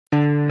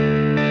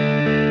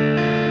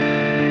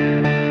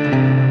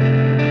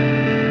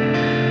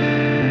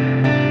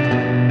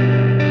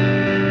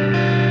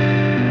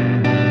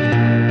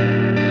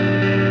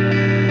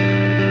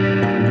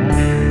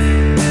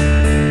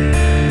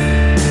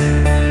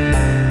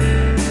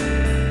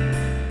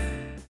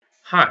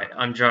Hi,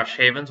 I'm Josh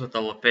Havens with the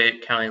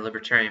Lafayette County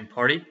Libertarian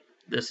Party.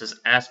 This is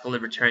Ask a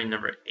Libertarian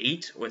number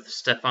 8 with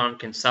Stefan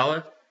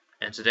Kinsella,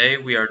 and today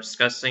we are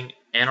discussing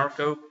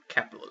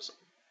anarcho-capitalism.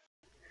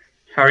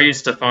 How are you,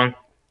 Stefan?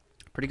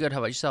 Pretty good. How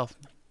about yourself?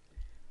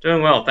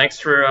 Doing well. Thanks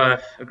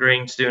for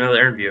agreeing to do another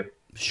interview.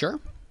 Sure.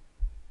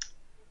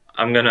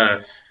 I'm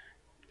gonna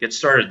get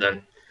started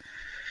then.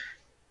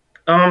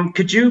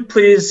 Could you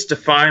please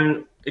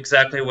define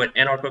exactly what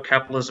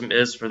anarcho-capitalism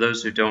is for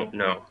those who don't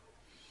know?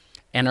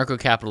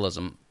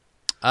 Anarcho-capitalism.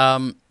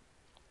 Um,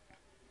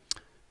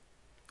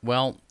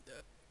 well,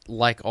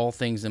 like all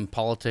things in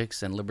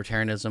politics and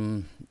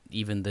libertarianism,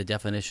 even the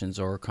definitions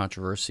are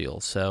controversial.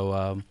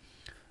 The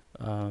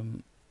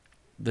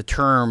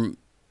term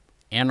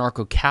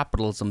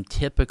anarcho-capitalism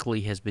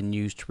typically has been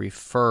used to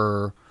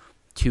refer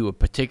to a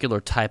particular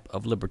type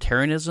of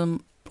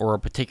libertarianism or a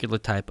particular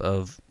type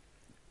of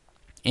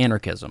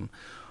anarchism,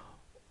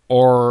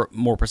 or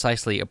more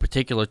precisely, a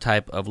particular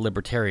type of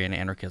libertarian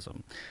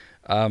anarchism.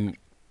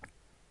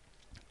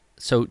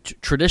 So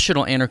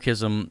traditional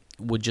anarchism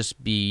would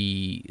just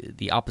be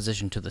the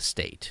opposition to the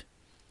state.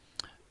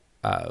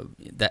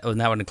 That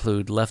would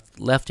include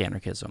left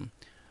anarchism.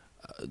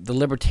 The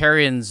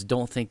libertarians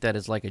don't think that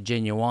is like a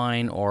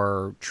genuine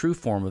or true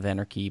form of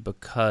anarchy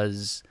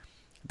because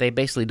they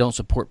basically don't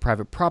support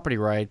private property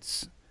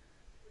rights,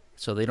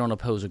 so they don't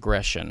oppose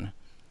aggression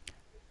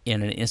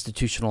in an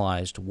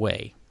institutionalized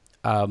way.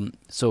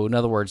 So in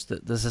other words,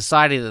 the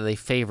society that they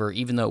favor,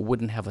 even though it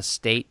wouldn't have a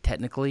state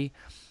technically,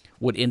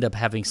 would end up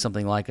having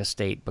something like a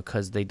state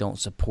because they don't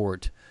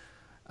support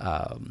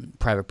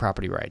private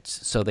property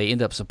rights. So they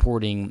end up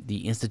supporting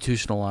the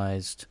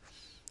institutionalized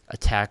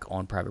attack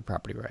on private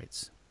property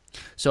rights.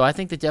 So I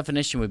think the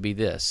definition would be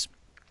this: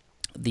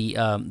 the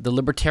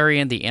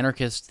libertarian, the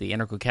anarchist, the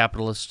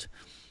anarcho-capitalist.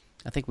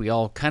 I think we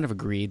all kind of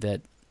agree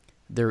that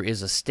there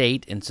is a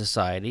state in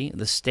society.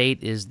 The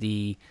state is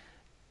the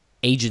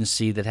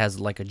agency that has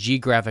like a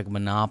geographic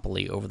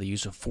monopoly over the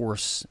use of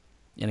force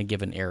in a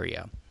given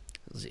area.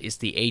 It's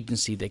the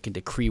agency that can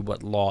decree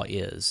what law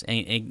is,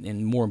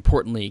 and more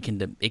importantly,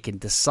 it can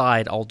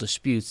decide all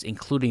disputes,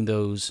 including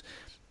those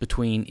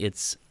between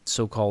its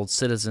so-called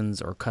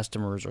citizens or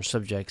customers or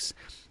subjects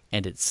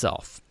and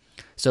itself.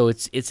 So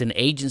it's an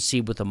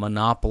agency with a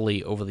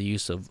monopoly over the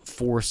use of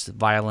force,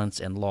 violence,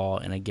 and law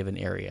in a given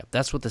area.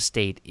 That's what the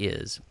state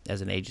is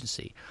as an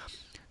agency.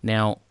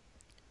 Now,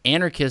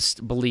 anarchists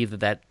believe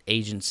that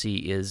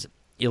agency is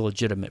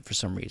illegitimate for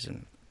some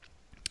reason.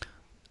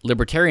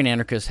 Libertarian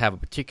anarchists have a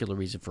particular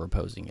reason for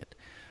opposing it.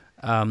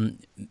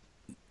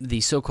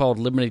 The so-called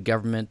limited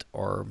government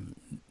or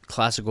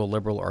classical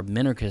liberal or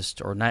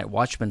minarchist or night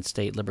watchman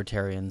state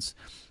libertarians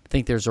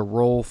think there's a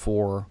role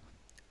for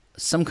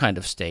some kind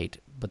of state,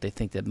 but they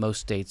think that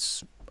most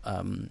states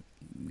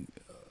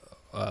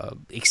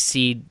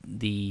exceed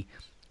the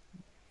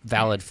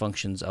valid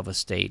functions of a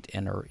state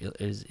and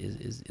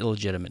is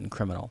illegitimate and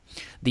criminal.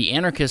 The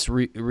anarchist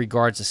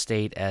regards a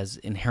state as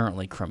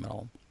inherently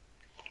criminal.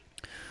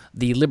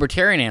 The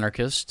libertarian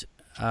anarchist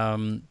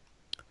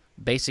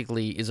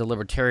basically is a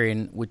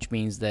libertarian, which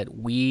means that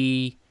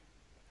we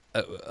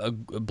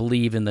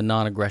believe in the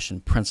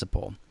non-aggression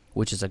principle,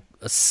 which is a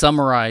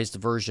summarized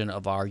version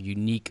of our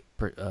unique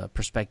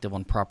perspective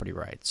on property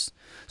rights.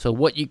 So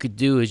what you could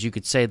do is you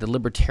could say the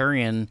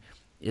libertarian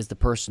is the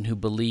person who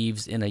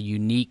believes in a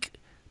unique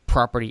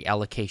property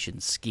allocation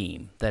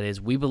scheme. That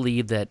is, we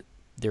believe that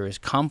there is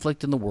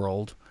conflict in the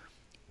world.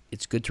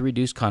 It's good to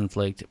reduce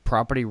conflict.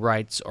 Property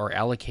rights are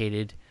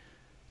allocated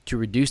to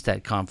reduce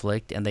that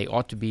conflict, and they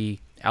ought to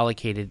be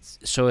allocated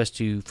so as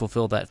to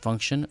fulfill that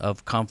function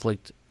of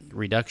conflict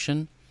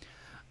reduction,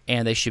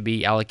 and they should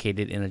be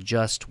allocated in a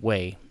just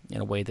way, in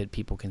a way that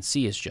people can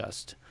see as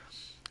just.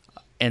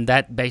 And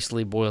that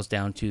basically boils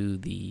down to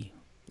the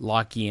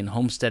Lockean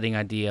homesteading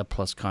idea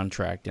plus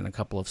contract and a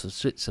couple of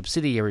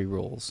subsidiary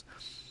rules.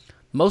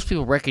 Most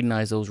people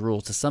recognize those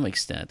rules to some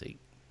extent.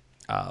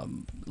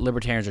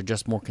 Libertarians are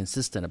just more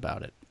consistent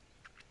about it.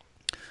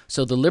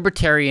 So the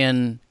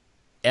libertarian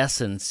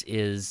essence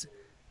is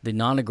the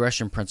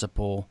non-aggression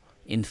principle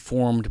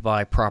informed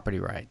by property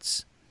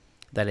rights.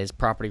 That is,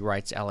 property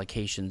rights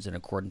allocations in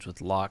accordance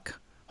with Locke,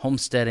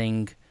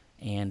 homesteading,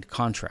 and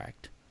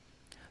contract.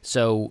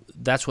 So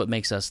that's what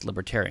makes us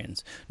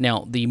libertarians.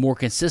 Now, the more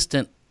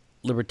consistent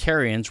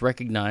libertarians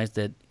recognize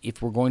that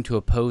if we're going to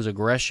oppose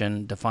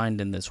aggression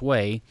defined in this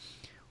way,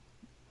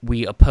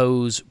 we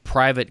oppose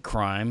private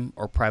crime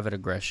or private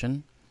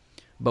aggression,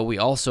 but we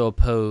also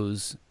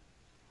oppose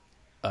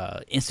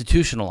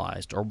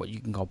institutionalized or what you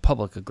can call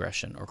public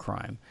aggression or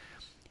crime.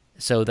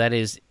 So that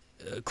is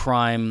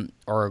crime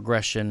or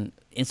aggression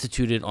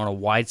instituted on a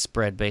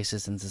widespread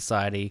basis in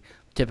society,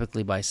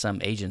 typically by some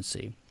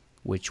agency,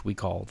 which we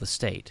call the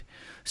state.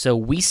 So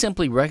we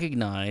simply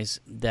recognize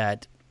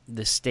that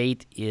the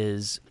state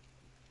is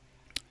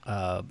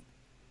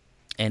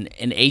an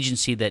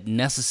agency that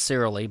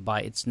necessarily,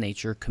 by its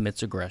nature,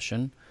 commits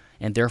aggression,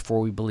 and therefore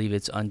we believe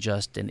it's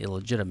unjust and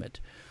illegitimate.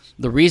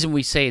 The reason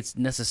we say it's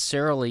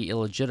necessarily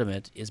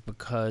illegitimate is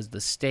because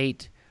the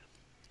state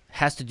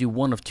has to do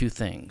one of two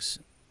things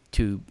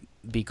to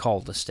be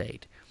called a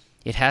state.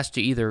 It has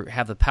to either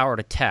have the power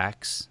to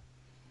tax,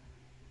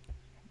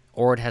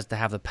 or it has to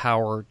have the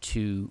power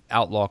to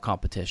outlaw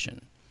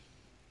competition.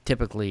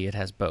 Typically, it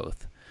has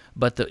both.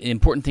 But the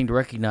important thing to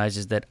recognize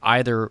is that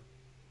either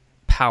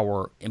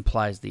power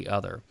implies the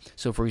other.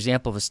 So, for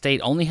example, if a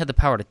state only had the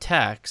power to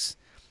tax,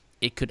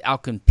 it could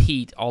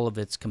outcompete all of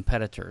its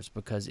competitors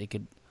because it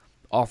could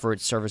offer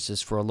its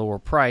services for a lower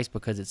price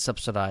because it's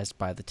subsidized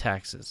by the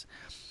taxes.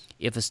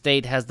 If a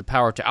state has the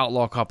power to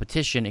outlaw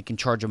competition, it can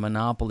charge a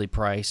monopoly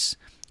price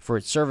for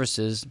its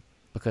services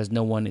because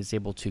no one is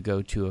able to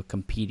go to a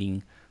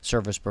competing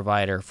service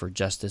provider for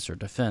justice or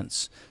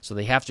defense. So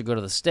they have to go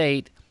to the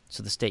state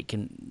so the state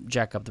can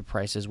jack up the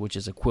prices, which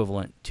is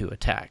equivalent to a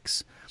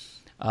tax.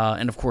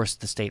 And of course,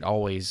 the state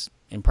always,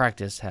 in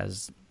practice,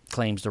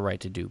 claims the right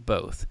to do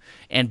both.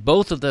 And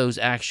both of those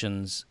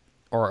actions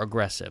are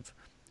aggressive.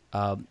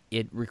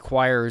 It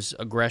requires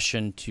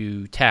aggression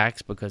to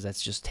tax because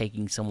that's just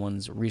taking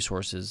someone's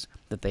resources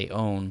that they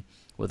own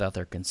without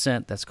their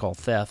consent. That's called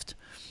theft.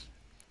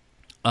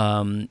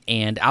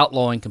 And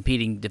outlawing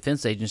competing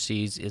defense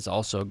agencies is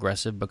also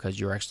aggressive because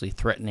you're actually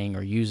threatening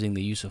or using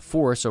the use of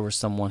force over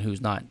someone who's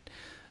not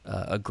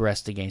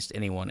aggressed against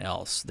anyone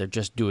else. They're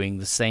just doing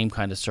the same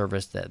kind of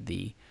service that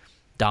the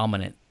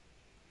dominant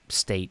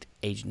state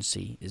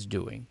agency is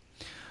doing.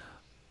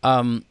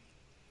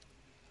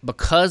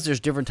 Because there's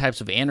different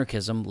types of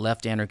anarchism,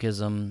 left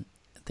anarchism,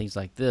 things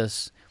like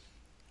this,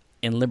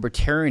 in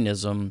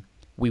libertarianism,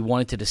 we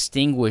wanted to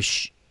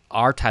distinguish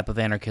our type of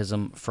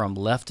anarchism from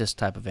leftist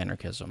type of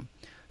anarchism.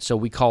 So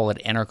we call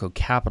it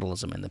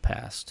anarcho-capitalism in the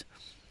past.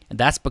 And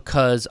that's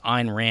because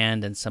Ayn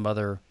Rand and some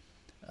other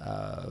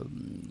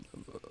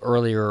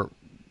earlier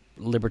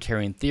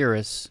libertarian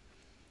theorists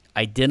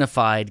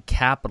identified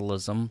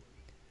capitalism,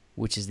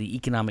 which is the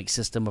economic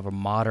system of a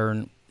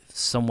modern,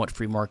 somewhat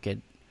free market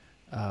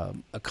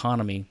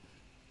economy.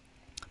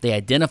 They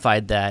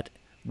identified that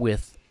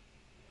with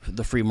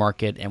the free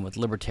market and with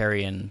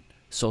libertarian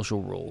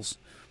social rules.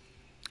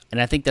 And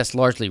I think that's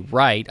largely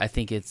right. I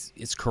think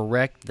it's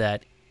correct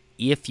that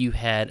if you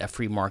had a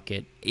free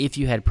market, if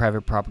you had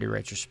private property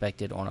rights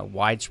respected on a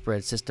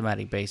widespread,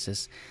 systematic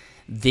basis,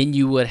 then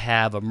you would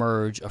have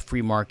emerged a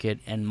free market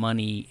and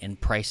money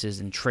and prices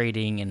and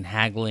trading and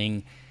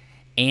haggling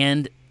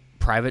and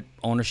private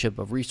ownership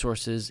of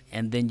resources,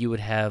 and then you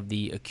would have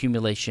the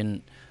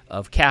accumulation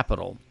of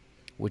capital,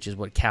 which is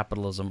what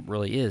capitalism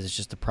really is. It's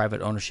just the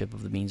private ownership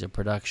of the means of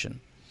production.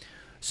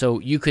 So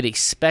you could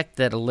expect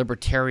that a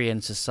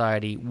libertarian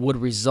society would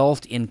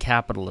result in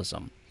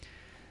capitalism.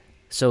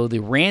 So the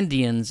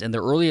Randians and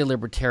the earlier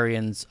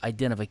libertarians'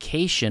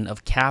 identification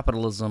of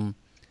capitalism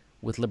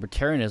with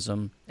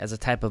libertarianism as a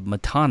type of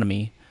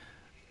metonymy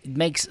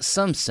makes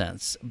some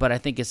sense, but I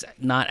think it's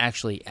not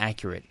actually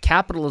accurate.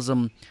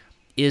 Capitalism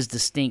is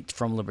distinct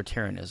from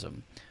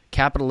libertarianism.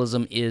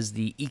 Capitalism is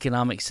the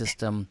economic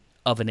system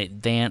of an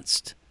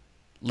advanced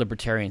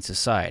libertarian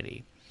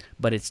society,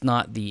 but it's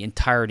not the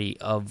entirety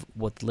of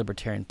what the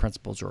libertarian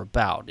principles are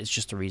about. It's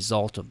just a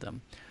result of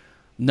them.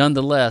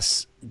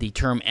 Nonetheless, the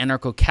term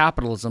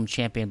anarcho-capitalism,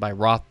 championed by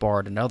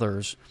Rothbard and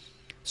others,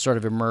 sort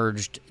of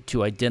emerged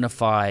to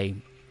identify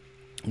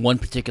one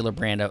particular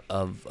brand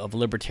of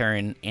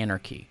libertarian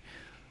anarchy,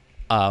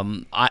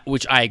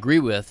 which I agree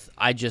with.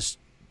 I just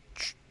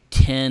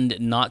tend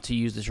not to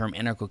use the term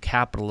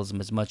anarcho-capitalism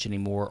as much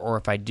anymore, or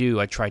if I do,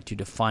 I try to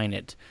define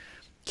it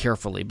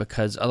carefully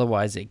because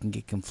otherwise it can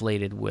get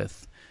conflated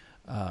with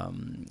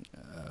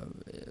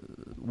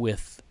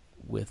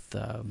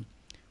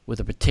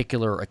a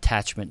particular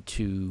attachment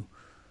to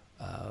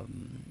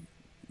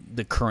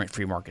the current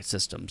free market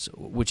systems,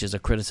 which is a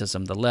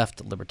criticism the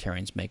left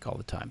libertarians make all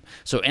the time.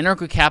 So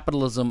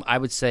anarcho-capitalism, I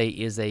would say,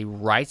 is a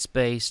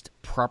rights-based,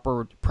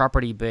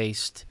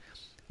 property-based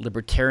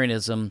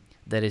libertarianism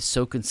that is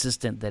so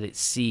consistent that it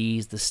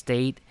sees the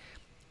state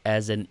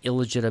as an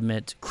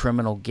illegitimate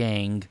criminal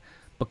gang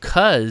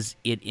because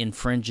it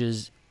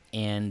infringes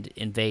and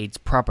invades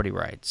property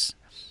rights.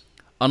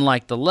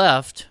 Unlike the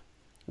left,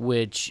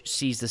 which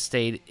sees the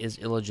state as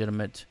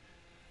illegitimate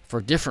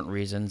for different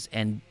reasons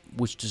and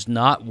which does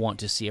not want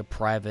to see a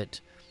private,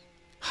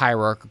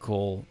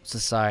 hierarchical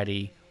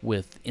society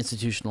with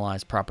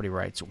institutionalized property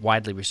rights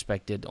widely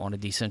respected on a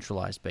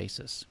decentralized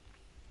basis.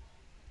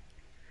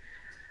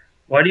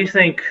 Why do you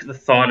think the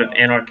thought of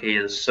anarchy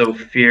is so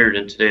feared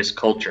in today's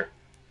culture?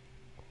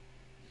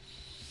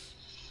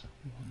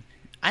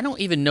 I don't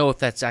even know if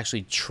that's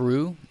actually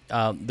true.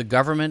 The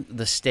government,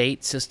 the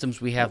state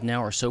systems we have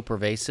now are so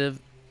pervasive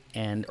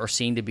and are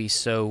seen to be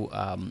so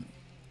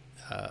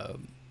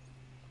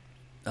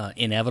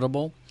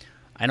inevitable.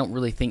 I don't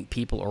really think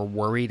people are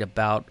worried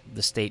about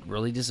the state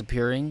really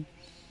disappearing.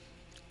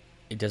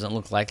 It doesn't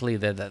look likely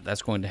that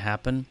that's going to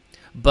happen.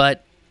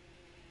 But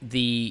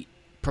the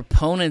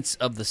proponents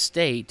of the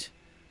state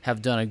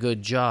have done a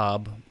good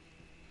job,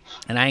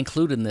 and I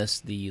include in this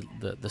the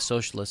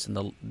socialists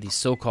and the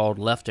so-called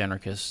left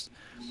anarchists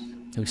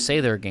who say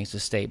they're against the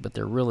state, but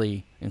they're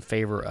really in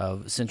favor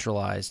of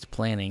centralized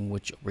planning,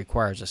 which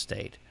requires a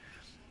state.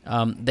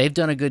 they've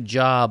done a good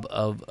job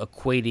of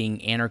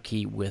equating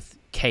anarchy with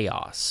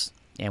chaos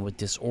and with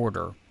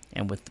disorder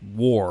and with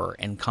war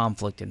and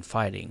conflict and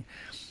fighting.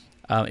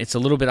 It's a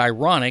little bit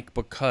ironic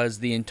because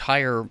the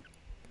entire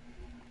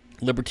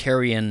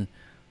libertarian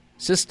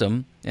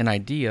system and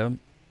idea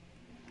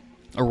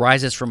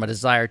arises from a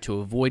desire to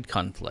avoid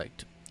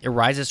conflict. It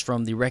arises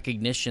from the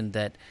recognition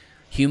that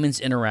humans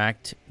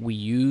interact, we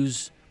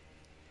use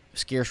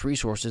scarce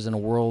resources in a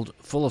world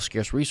full of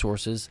scarce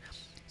resources,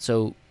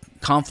 so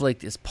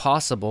conflict is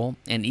possible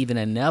and even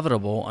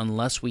inevitable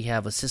unless we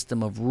have a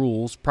system of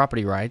rules,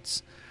 property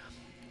rights,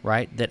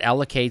 right, that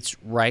allocates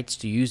rights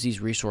to use these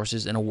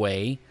resources in a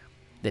way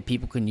that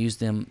people can use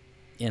them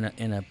in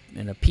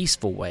a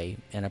peaceful way,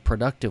 in a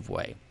productive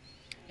way,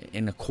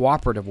 in a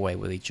cooperative way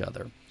with each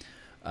other.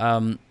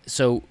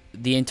 So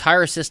the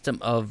entire system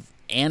of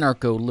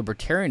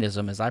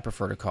anarcho-libertarianism, as I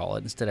prefer to call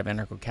it, instead of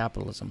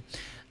anarcho-capitalism,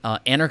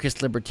 anarchist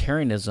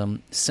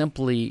libertarianism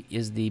simply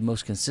is the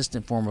most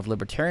consistent form of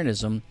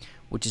libertarianism,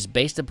 which is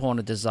based upon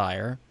a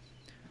desire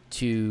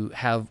to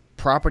have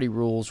property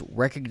rules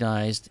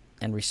recognized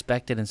and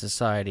respected in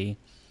society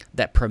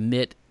that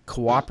permit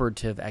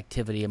cooperative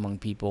activity among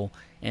people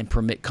and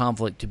permit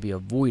conflict to be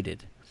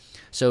avoided.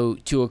 So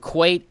to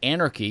equate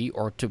anarchy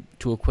or to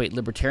equate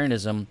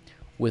libertarianism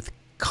with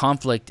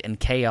conflict and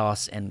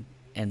chaos and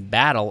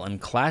battle and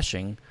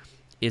clashing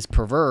is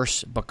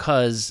perverse,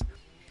 because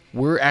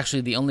we're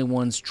actually the only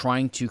ones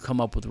trying to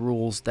come up with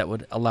rules that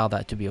would allow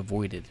that to be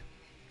avoided.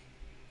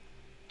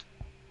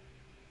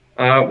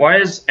 Why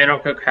is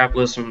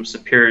anarcho-capitalism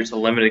superior to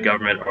limited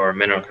government or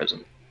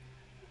minarchism?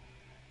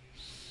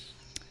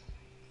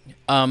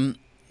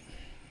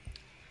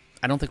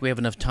 I don't think we have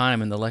enough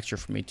time in the lecture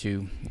for me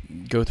to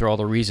go through all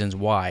the reasons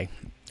why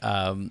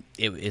it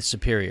is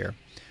superior.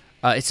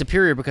 It's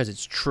superior because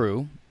it's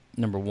true,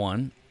 number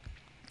one.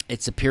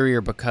 It's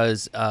superior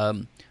because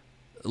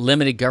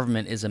limited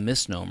government is a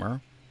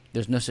misnomer.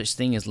 There's no such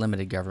thing as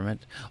limited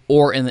government.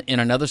 Or in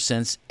another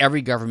sense,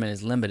 every government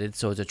is limited,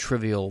 so it's a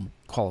trivial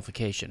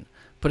qualification.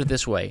 Put it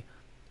this way,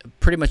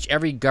 pretty much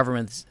every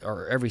government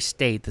or every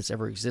state that's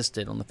ever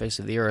existed on the face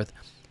of the earth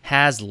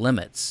has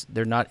limits.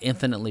 They're not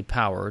infinitely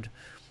powered.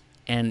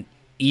 And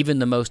even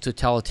the most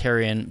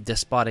totalitarian,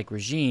 despotic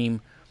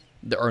regime,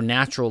 there are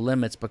natural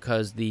limits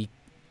because the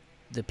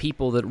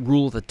people that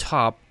rule at the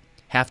top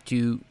have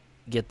to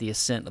get the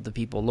assent of the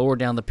people lower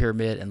down the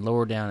pyramid and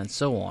lower down and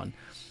so on.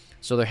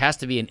 So there has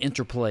to be an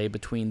interplay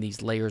between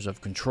these layers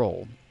of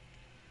control,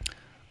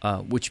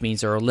 which means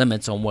there are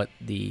limits on what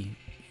the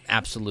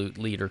absolute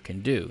leader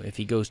can do. If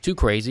he goes too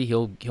crazy,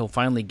 he'll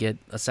finally get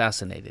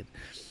assassinated.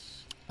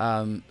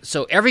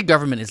 So every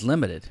government is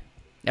limited.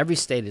 Every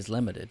state is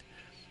limited.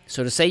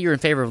 So to say you're in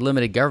favor of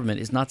limited government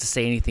is not to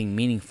say anything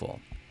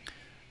meaningful.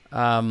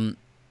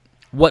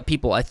 What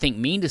people, I think,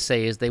 mean to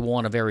say is they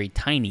want a very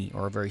tiny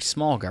or a very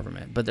small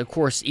government. But, of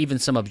course, even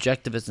some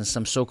objectivists and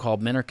some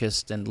so-called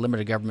minarchist and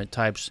limited government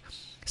types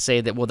say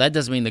that, well, that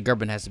doesn't mean the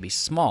government has to be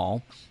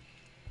small.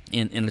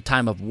 In a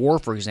time of war,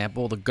 for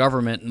example, the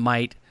government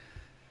might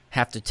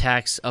have to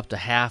tax up to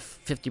half,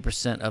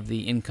 50% of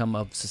the income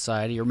of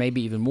society, or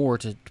maybe even more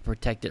to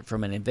protect it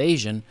from an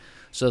invasion.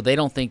 So they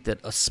don't think that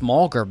a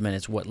small government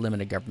is what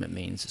limited government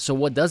means. So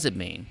what does it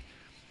mean?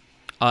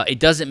 It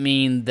doesn't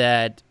mean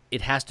that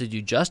it has to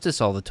do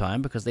justice all the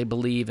time, because they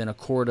believe in a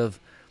court of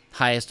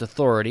highest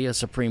authority, a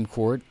Supreme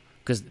Court,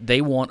 because they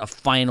want a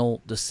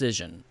final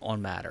decision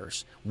on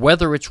matters,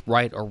 whether it's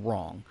right or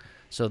wrong.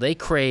 So they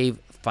crave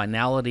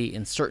finality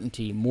and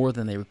certainty more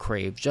than they would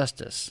crave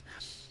justice.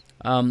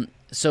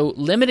 So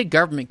limited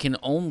government can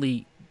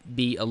only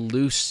be a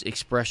loose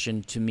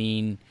expression to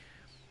mean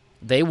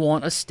they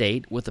want a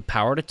state with the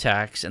power to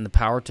tax and the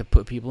power to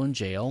put people in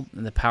jail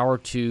and the power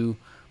to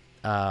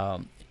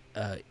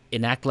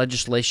enact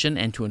legislation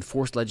and to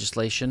enforce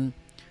legislation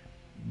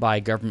by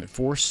government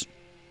force,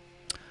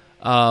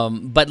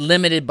 but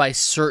limited by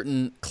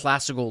certain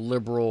classical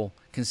liberal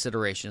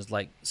considerations,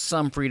 like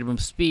some freedom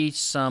of speech,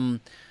 some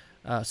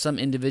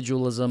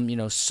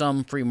individualism,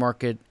 some free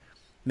market,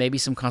 maybe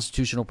some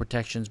constitutional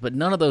protections, but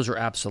none of those are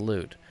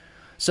absolute.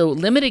 So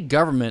limited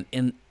government,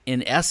 in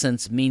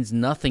essence, means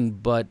nothing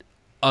but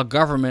a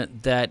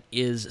government that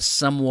is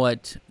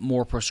somewhat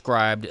more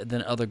prescribed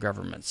than other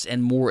governments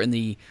and more in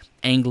the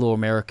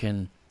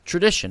Anglo-American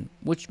tradition,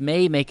 which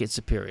may make it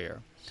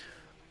superior.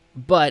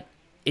 But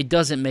it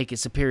doesn't make it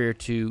superior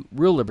to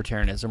real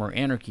libertarianism or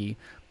anarchy,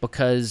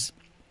 because,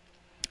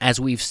 as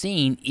we've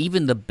seen,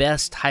 even the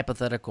best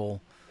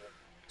hypothetical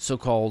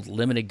so-called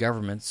limited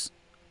governments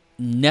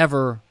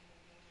never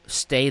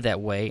stay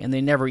that way, and they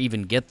never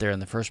even get there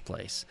in the first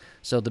place.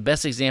 So the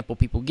best example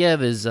people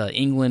give is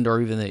England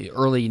or even the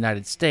early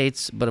United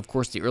States, but of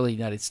course the early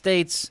United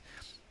States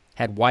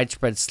had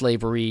widespread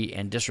slavery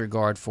and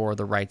disregard for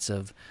the rights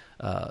of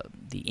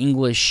the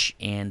English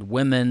and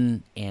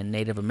women and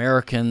Native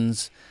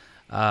Americans,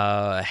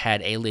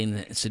 had alien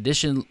and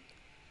sedition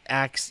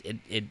acts.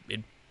 It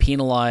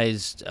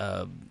penalized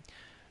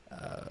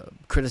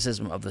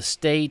criticism of the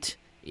state.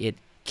 It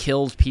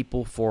killed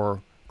people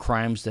for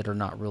crimes that are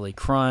not really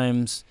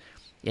crimes.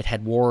 It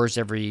had wars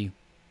every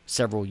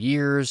several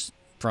years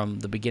from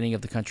the beginning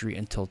of the country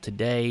until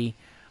today.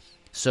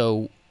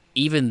 So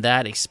even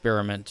that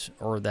experiment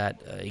or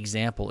that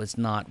example is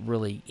not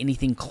really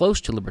anything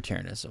close to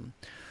libertarianism.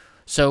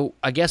 So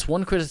I guess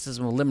one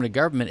criticism of limited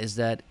government is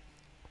that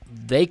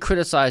they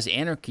criticize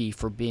anarchy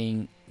for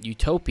being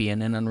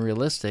utopian and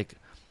unrealistic,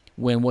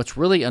 when what's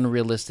really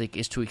unrealistic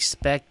is to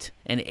expect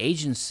an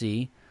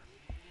agency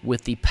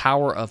with the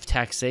power of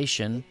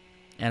taxation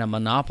and a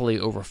monopoly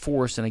over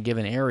force in a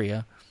given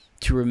area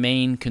to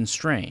remain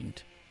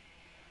constrained,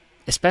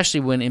 especially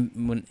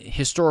when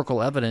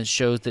historical evidence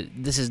shows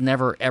that this has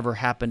never, ever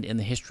happened in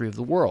the history of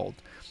the world.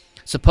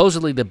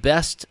 Supposedly the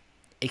best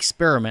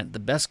experiment, the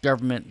best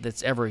government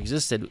that's ever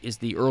existed is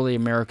the early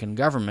American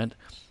government,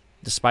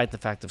 despite the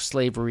fact of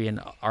slavery and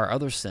our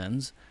other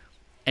sins.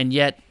 And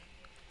yet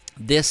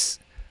this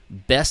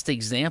best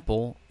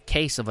example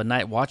case of a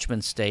night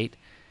watchman state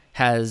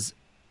has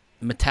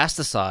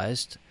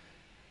metastasized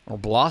or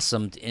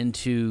blossomed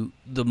into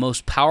the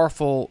most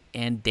powerful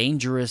and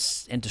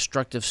dangerous and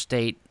destructive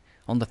state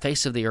on the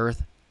face of the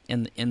earth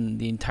in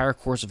the entire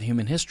course of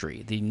human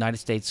history, the United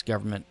States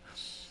government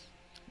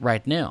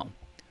right now.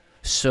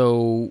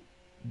 So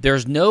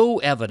there's no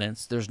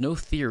evidence, there's no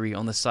theory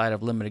on the side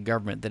of limited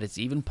government that it's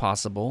even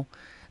possible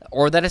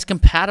or that it's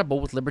compatible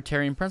with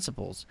libertarian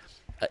principles.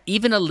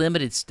 Even a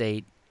limited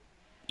state,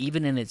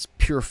 even in its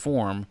pure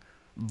form,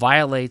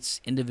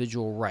 violates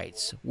individual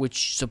rights,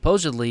 which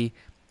supposedly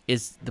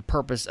is the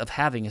purpose of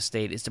having a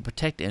state, is to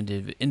protect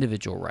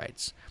individual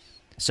rights.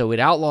 So it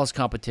outlaws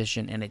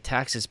competition, and it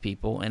taxes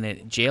people, and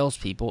it jails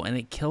people, and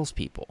it kills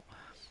people.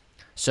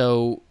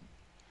 So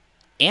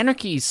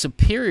anarchy is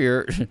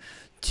superior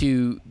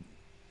to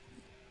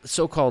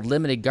so-called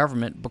limited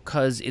government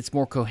because it's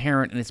more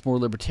coherent and it's more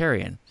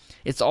libertarian.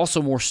 It's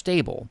also more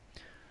stable.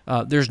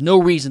 There's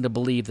no reason to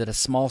believe that a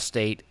small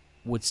state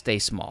would stay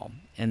small,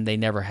 and they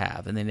never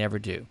have, and they never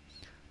do.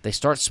 They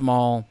start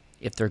small.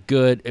 If they're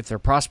good, if they're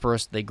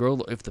prosperous, they grow.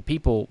 If the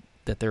people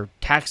that they're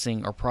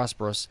taxing are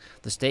prosperous,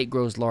 the state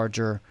grows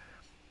larger,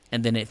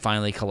 and then it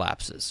finally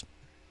collapses,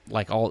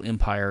 like all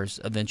empires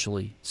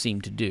eventually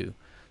seem to do.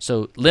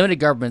 So limited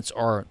governments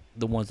are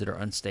the ones that are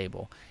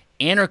unstable.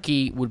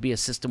 Anarchy would be a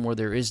system where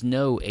there is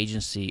no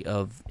agency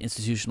of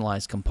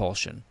institutionalized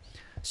compulsion.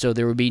 So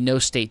there would be no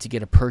state to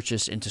get a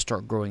purchase and to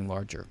start growing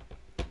larger.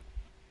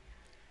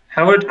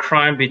 How would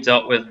crime be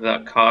dealt with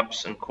without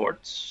cops and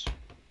courts?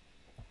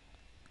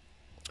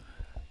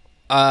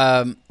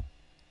 So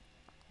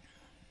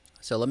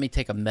let me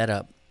take a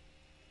meta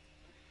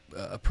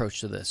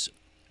approach to this.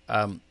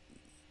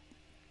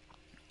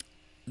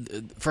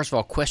 First of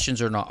all,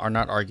 questions are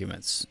not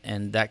arguments,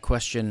 and that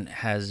question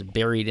has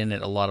buried in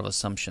it a lot of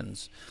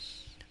assumptions.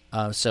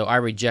 So I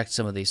reject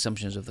some of the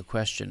assumptions of the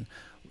question.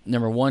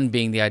 Number one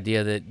being the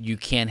idea that you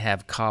can't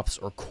have cops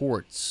or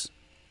courts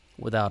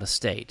without a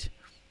state.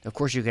 Of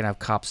course you can have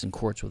cops and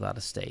courts without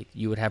a state.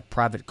 You would have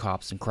private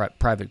cops and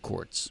private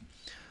courts.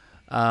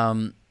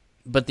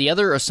 But the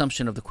other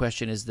assumption of the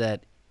question is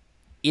that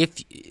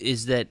if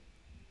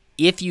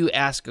you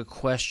ask a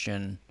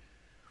question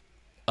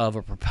of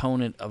a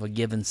proponent of a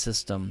given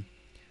system,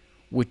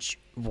 which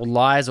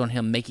relies on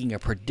him making a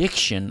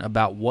prediction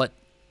about what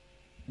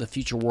the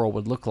future world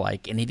would look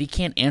like, and if he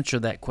can't answer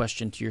that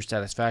question to your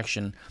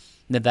satisfaction,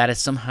 then that is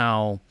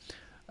somehow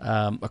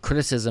a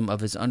criticism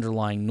of his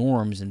underlying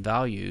norms and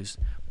values,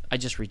 I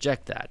just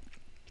reject that.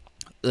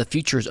 The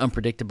future is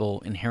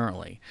unpredictable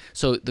inherently.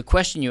 So the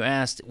question you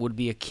asked would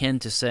be akin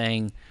to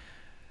saying,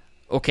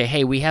 okay,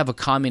 hey, we have a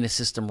communist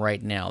system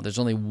right now. There's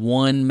only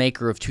one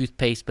maker of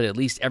toothpaste, but at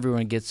least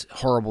everyone gets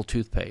horrible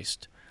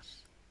toothpaste.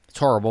 It's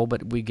horrible,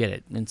 but we get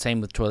it. And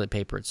same with toilet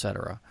paper,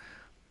 etc.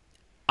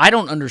 I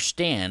don't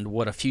understand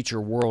what a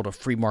future world of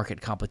free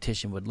market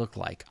competition would look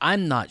like.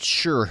 I'm not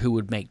sure who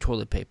would make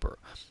toilet paper.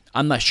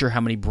 I'm not sure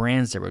how many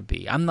brands there would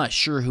be. I'm not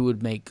sure who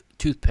would make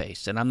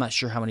toothpaste, and I'm not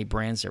sure how many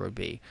brands there would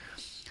be.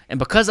 And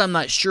because I'm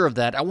not sure of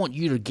that, I want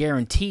you to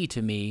guarantee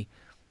to me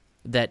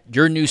that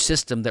your new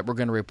system that we're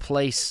going to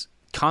replace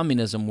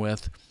communism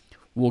with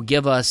will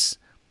give us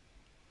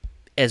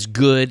as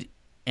good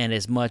and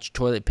as much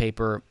toilet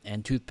paper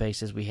and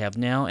toothpaste as we have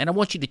now. And I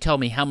want you to tell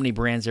me how many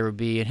brands there would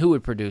be and who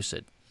would produce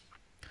it.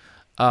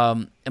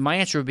 And my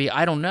answer would be,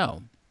 I don't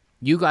know.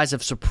 You guys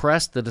have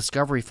suppressed the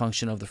discovery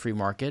function of the free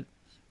market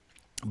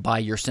by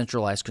your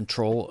centralized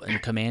control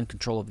and command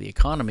control of the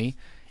economy.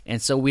 And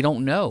so we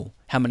don't know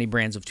how many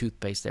brands of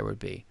toothpaste there would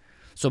be.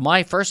 So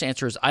my first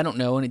answer is I don't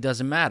know, and it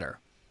doesn't matter.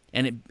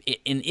 And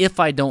if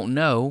I don't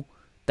know,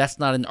 that's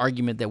not an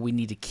argument that we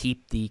need to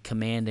keep the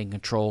command and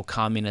control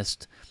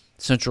communist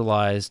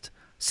centralized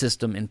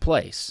system in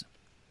place.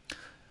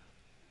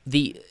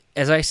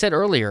 As I said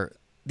earlier,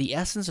 the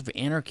essence of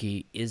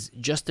anarchy is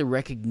just the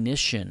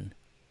recognition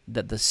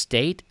that the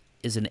state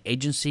is an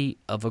agency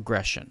of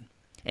aggression.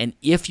 And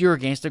if you're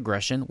against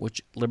aggression,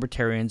 which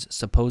libertarians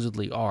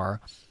supposedly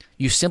are,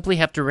 you simply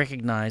have to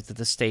recognize that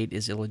the state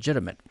is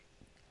illegitimate.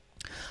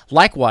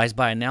 Likewise,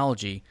 by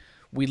analogy,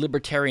 we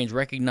libertarians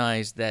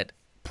recognize that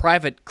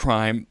private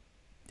crime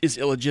is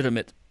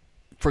illegitimate.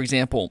 For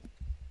example,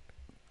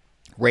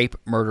 rape,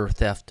 murder,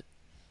 theft,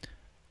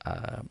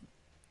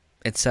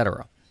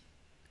 etc.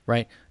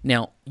 Right?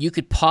 Now, you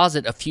could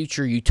posit a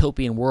future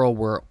utopian world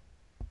where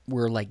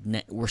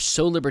we're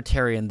so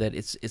libertarian that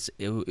it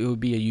would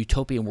be a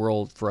utopian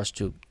world for us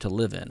to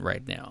live in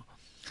right now.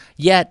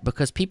 Yet,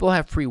 because people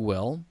have free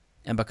will,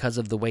 and because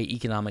of the way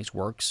economics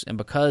works, and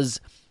because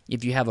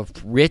if you have a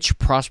rich,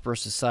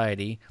 prosperous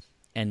society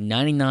and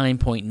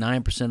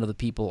 99.9% of the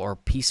people are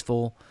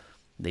peaceful,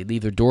 they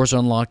leave their doors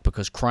unlocked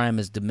because crime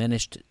is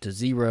diminished to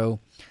zero,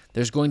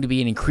 there's going to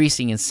be an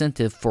increasing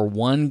incentive for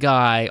one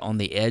guy on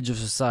the edge of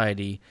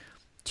society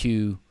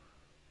to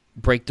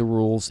break the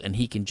rules, and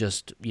he can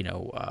just,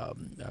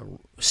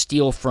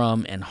 steal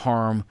from and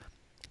harm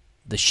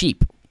the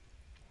sheep.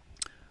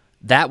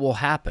 That will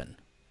happen.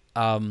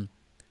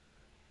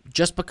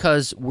 Just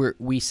because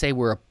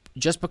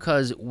just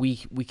because we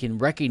can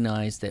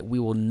recognize that we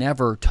will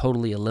never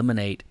totally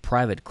eliminate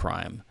private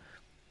crime,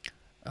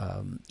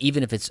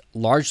 even if it's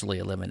largely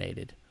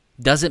eliminated,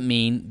 doesn't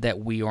mean that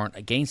we aren't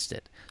against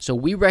it. So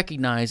we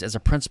recognize as a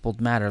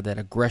principled matter that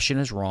aggression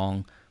is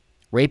wrong,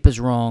 rape is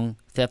wrong,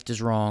 theft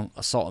is wrong,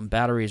 assault and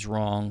battery is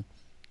wrong,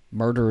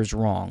 murder is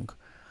wrong.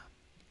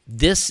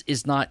 This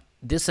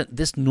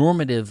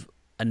normative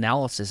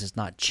analysis is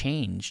not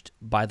changed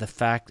by the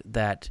fact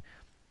that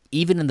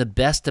even in the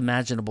best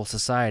imaginable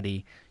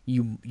society,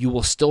 you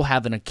will still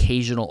have an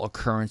occasional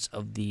occurrence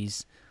of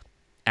these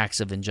acts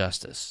of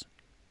injustice.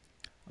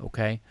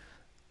 Okay?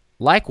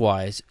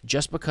 Likewise,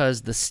 just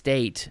because the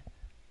state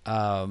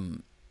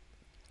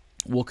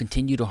will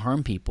continue to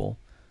harm people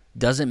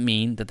doesn't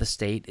mean that the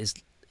state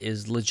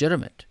is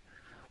legitimate.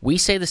 We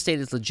say the state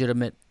is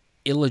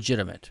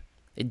illegitimate.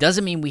 It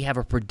doesn't mean we have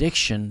a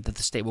prediction that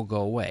the state will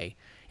go away.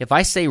 If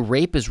I say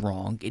rape is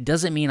wrong, it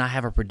doesn't mean I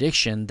have a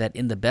prediction that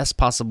in the best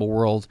possible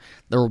world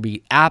there will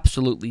be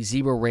absolutely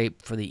zero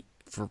rape for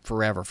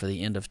forever, for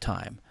the end of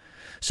time.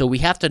 So we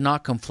have to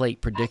not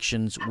conflate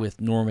predictions with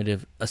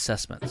normative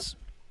assessments.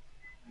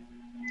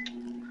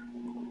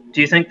 Do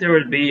you think there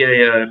would be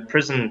a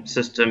prison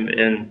system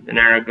in an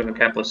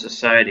anarcho-capitalist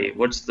society?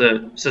 What's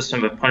the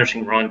system of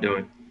punishing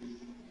wrongdoing?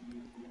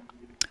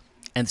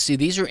 And see,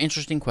 these are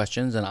interesting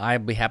questions, and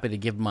I'd be happy to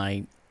give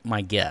my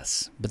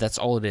guess, but that's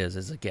all it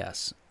is a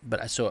guess.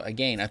 But so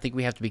again, I think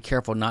we have to be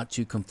careful not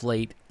to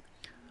conflate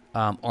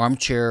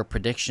armchair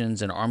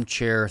predictions and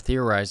armchair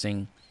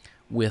theorizing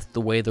with the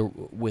way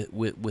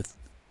with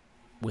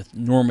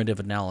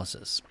normative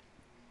analysis.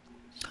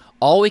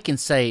 All we can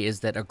say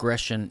is that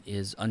aggression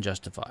is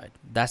unjustified.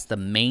 That's the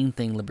main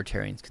thing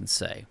libertarians can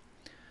say.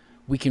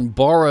 We can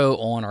borrow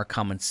on our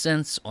common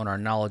sense, on our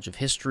knowledge of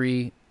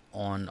history,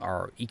 on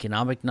our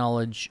economic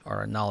knowledge,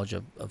 our knowledge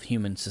of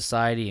human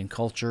society and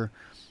culture.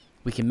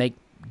 We can make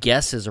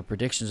guesses or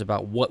predictions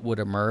about what would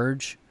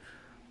emerge.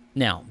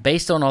 Now,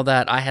 based on all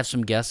that, I have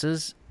some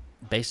guesses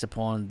based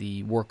upon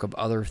the work of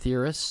other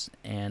theorists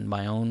and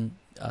my own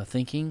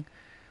thinking.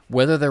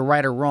 Whether they're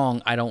right or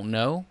wrong, I don't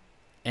know.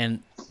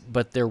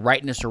 But their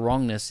rightness or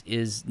wrongness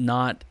is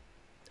not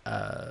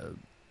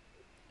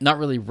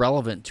really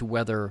relevant to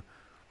whether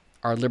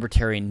our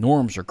libertarian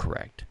norms are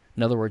correct.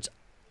 In other words,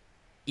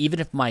 even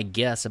if my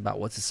guess about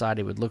what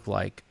society would look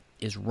like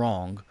is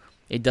wrong,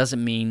 it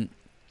doesn't mean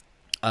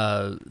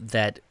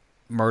that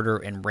murder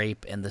and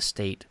rape and the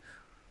state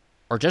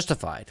are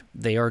justified.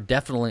 They are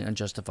definitely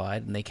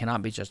unjustified, and they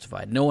cannot be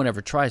justified. No one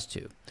ever tries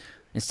to.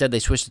 Instead, they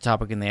switch the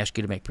topic and they ask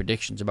you to make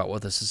predictions about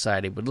what the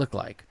society would look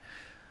like.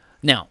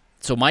 Now,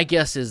 so my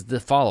guess is the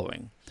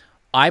following.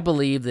 I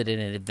believe that in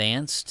an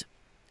advanced,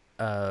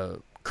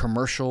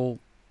 commercial,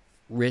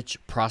 rich,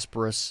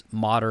 prosperous,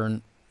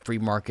 modern, free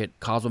market,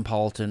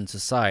 cosmopolitan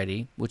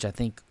society, which I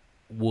think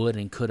would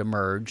and could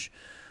emerge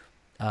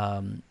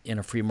in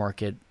a free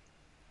market,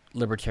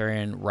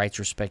 libertarian,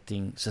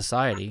 rights-respecting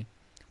society,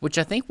 which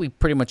I think we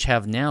pretty much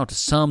have now to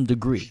some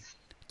degree.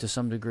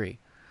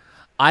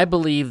 I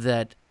believe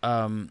that,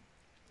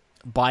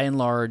 by and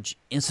large,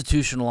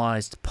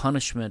 institutionalized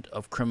punishment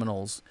of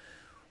criminals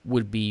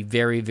would be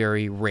very,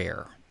 very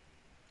rare.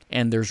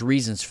 And there's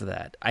reasons for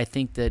that. I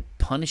think that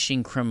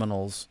punishing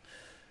criminals,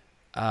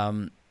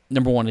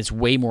 number one, is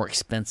way more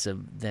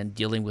expensive than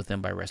dealing with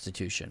them by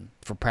restitution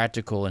for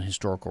practical and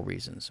historical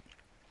reasons.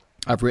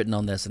 I've written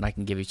on this, and I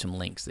can give you some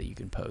links that you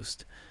can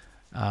post.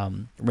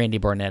 Randy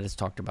Barnett has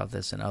talked about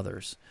this and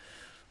others.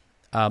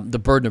 The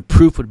burden of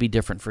proof would be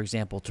different. For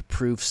example, to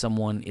prove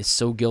someone is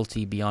so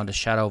guilty beyond a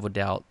shadow of a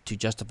doubt to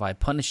justify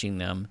punishing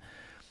them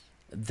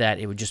that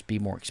it would just be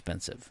more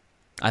expensive.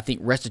 I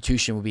think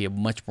restitution would be a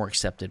much more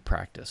accepted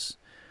practice.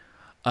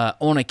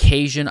 On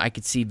occasion, I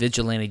could see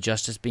vigilante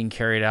justice being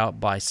carried out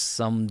by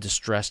some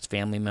distressed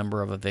family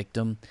member of a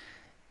victim,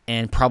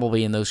 and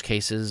probably in those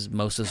cases,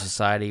 most of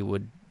society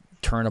would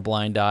turn a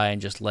blind eye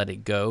and just let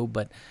it go.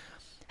 But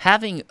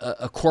having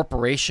a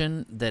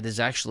corporation that is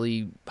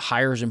actually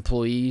hires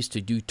employees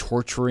to do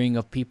torturing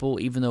of people,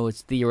 even though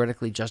it's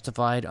theoretically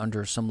justified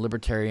under some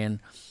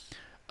libertarian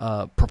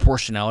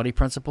proportionality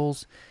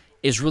principles,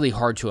 is really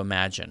hard to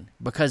imagine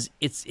because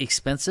it's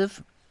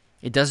expensive.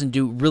 It doesn't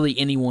do really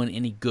anyone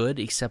any good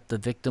except the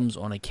victims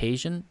on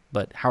occasion,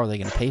 but how are they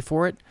going to pay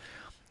for it?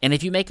 And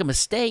if you make a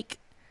mistake,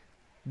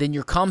 then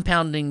you're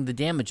compounding the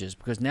damages,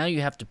 because now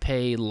you have to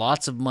pay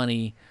lots of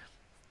money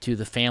to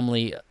the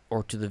family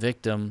or to the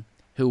victim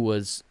who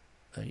was,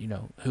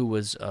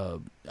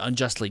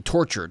 unjustly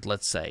tortured,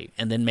 let's say,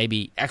 and then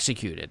maybe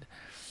executed.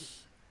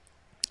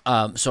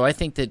 So I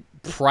think that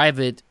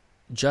private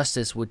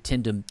justice would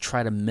tend to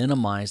try to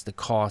minimize the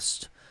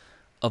cost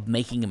of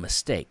making a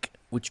mistake,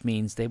 which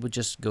means they would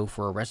just go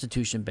for a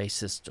restitution-based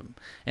system,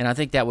 and I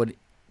think that would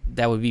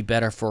be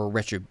better for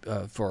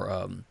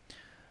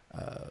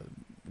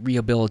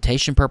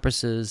rehabilitation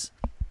purposes.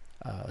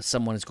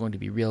 Someone is going to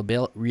be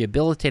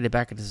rehabilitated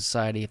back into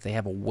society if they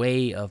have a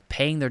way of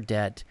paying their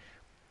debt,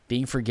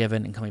 being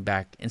forgiven, and coming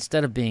back,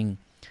 instead of being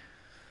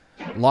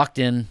locked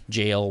in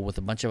jail with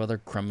a bunch of other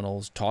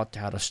criminals, taught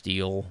how to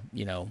steal,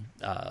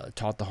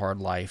 taught the hard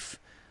life,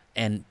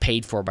 and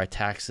paid for by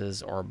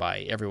taxes or by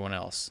everyone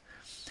else.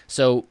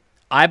 So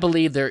I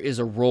believe there is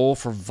a role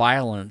for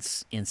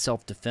violence in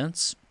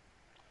self-defense,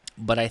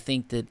 but I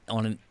think that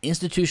on an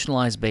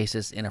institutionalized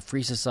basis in a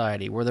free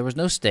society where there was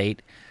no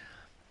state,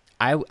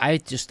 I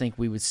just think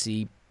we would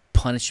see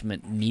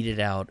punishment meted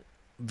out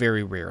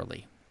very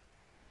rarely.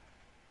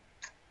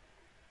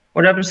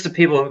 What happens to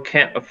people who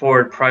can't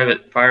afford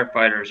private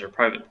firefighters or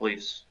private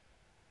police?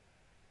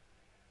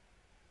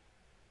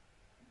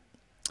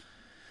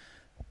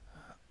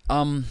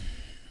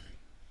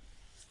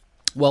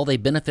 Well, they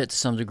benefit to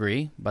some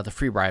degree by the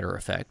free rider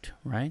effect,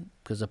 right?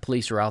 Because the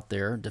police are out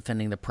there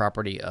defending the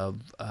property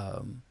of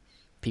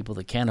people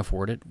that can't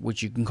afford it,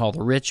 which you can call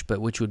the rich,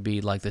 but which would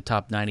be like the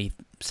top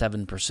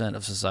 97%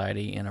 of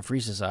society in a free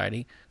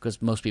society,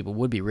 because most people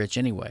would be rich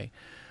anyway.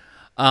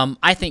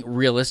 I think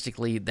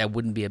realistically that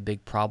wouldn't be a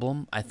big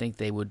problem. I think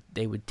they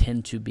would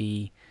tend to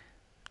be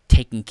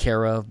taken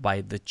care of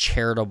by the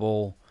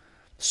charitable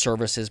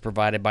services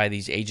provided by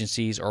these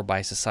agencies or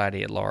by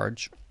society at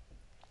large.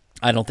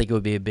 I don't think it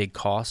would be a big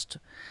cost.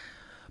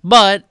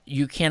 But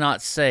you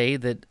cannot say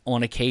that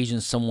on occasion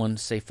someone,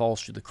 say,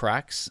 falls through the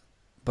cracks.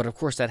 But of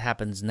course that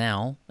happens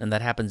now, and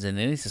that happens in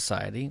any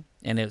society,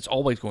 and it's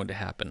always going to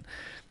happen.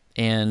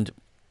 And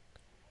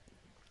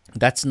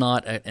that's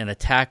not an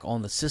attack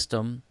on the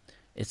system.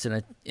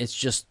 It's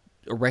just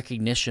a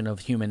recognition of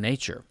human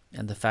nature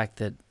and the fact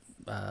that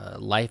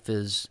life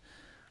is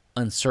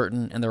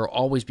uncertain, and there will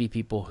always be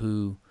people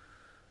who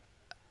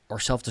are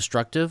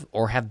self-destructive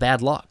or have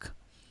bad luck.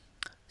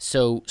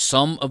 So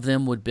some of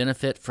them would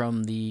benefit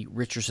from the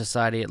richer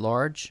society at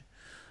large.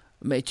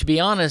 To be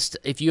honest,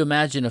 if you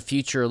imagine a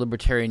future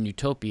libertarian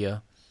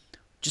utopia,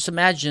 just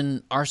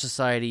imagine our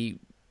society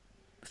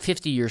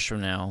 50 years from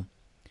now,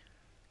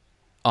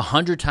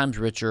 100 times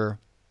richer,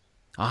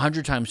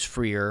 100 times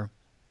freer,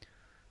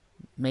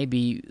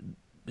 maybe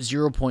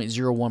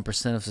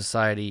 0.01% of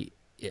society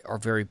are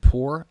very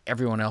poor.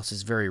 Everyone else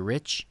is very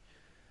rich.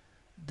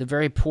 The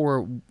very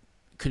poor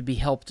could be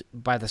helped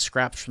by the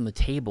scraps from the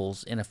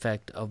tables, in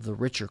effect, of the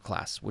richer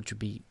class, which would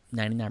be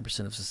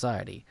 99% of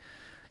society.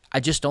 I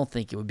just don't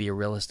think it would be a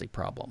realistic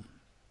problem.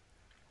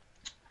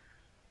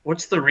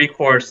 What's the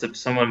recourse if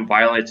someone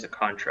violates a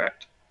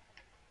contract?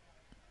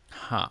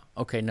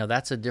 Okay, no,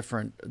 that's a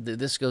different.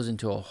 This goes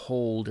into a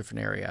whole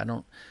different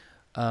area.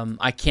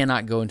 I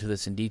cannot go into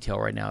this in detail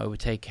right now. It would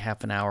take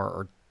half an hour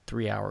or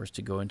 3 hours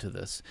to go into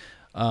this.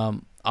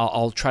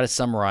 I'll try to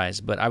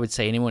summarize, but I would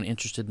say anyone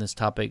interested in this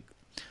topic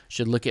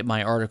should look at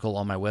my article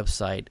on my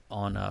website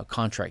on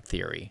contract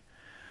theory,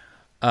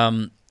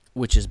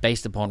 which is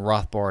based upon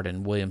Rothbard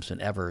and Williamson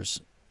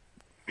Evers'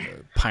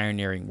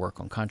 pioneering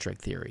work on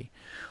contract theory.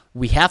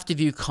 We have to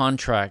view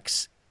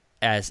contracts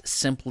as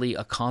simply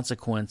a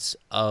consequence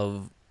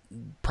of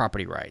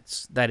property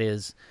rights. That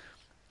is,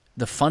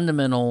 the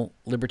fundamental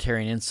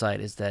libertarian insight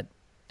is that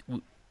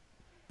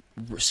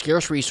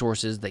scarce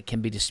resources that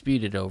can be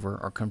disputed over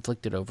or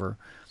conflicted over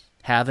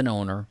have an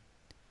owner.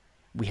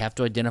 We have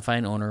to identify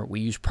an owner. We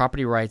use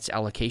property rights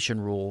allocation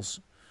rules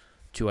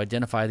to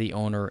identify the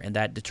owner, and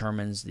that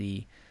determines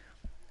the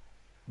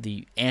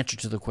answer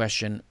to the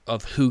question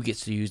of who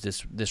gets to use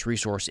this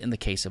resource in the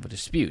case of a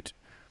dispute.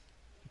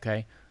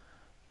 Okay?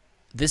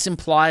 This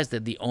implies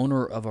that the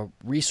owner of a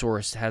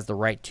resource has the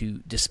right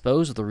to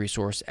dispose of the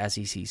resource as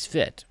he sees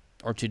fit,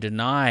 or to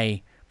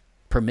deny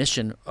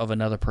permission of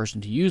another person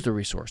to use the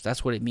resource.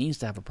 That's what it means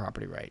to have a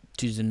property right,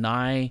 to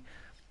deny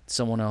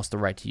someone else the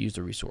right to use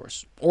the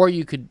resource. Or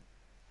you could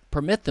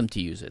permit them to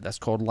use it. That's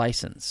called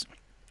license.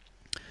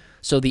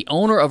 So the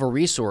owner of a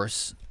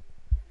resource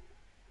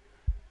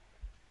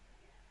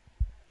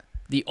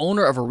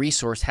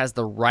has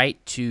the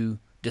right to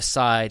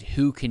decide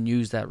who can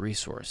use that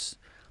resource.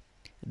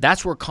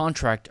 That's where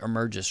contract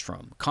emerges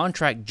from.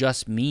 Contract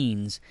just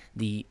means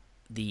the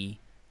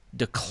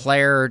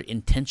declared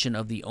intention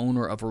of the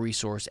owner of a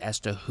resource as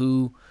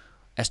to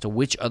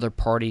which other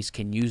parties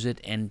can use it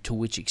and to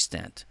which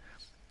extent,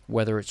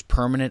 whether it's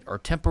permanent or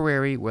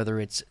temporary, whether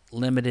it's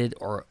limited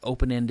or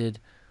open-ended,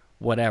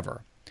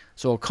 whatever.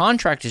 So a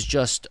contract is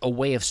just a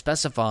way of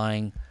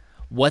specifying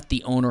what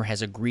the owner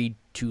has agreed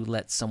to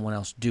let someone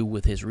else do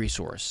with his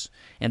resource.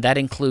 And that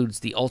includes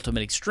the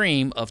ultimate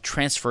extreme of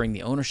transferring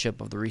the ownership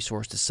of the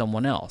resource to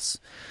someone else.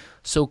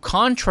 So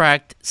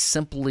contract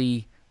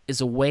simply is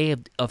a way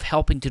of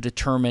helping to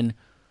determine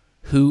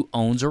who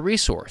owns a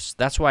resource.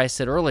 That's why I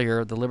said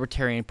earlier the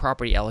libertarian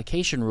property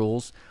allocation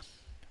rules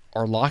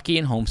are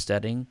Lockean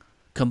homesteading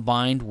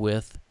combined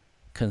with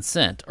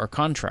consent or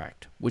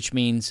contract, which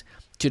means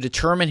to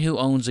determine who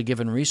owns a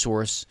given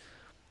resource,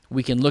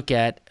 we can look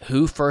at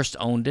who first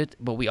owned it,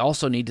 but we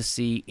also need to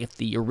see if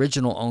the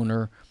original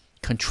owner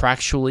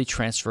contractually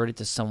transferred it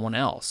to someone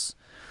else.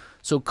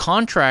 So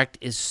contract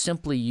is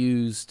simply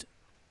used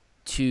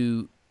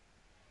to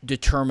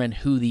determine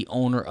who the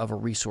owner of a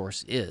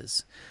resource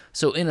is.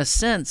 So in a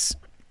sense,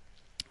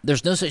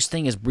 there's no such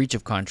thing as breach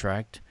of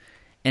contract,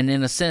 and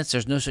in a sense,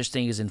 there's no such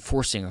thing as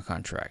enforcing a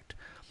contract.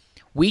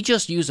 We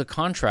just use a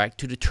contract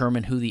to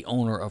determine who the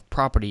owner of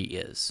property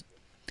is.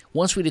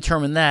 Once we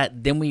determine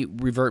that, then we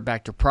revert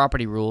back to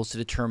property rules to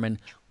determine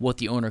what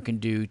the owner can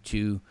do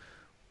to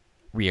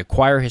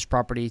reacquire his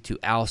property, to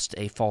oust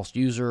a false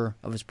user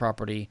of his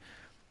property,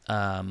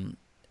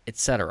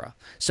 etc.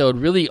 So it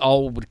really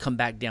all would come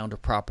back down to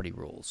property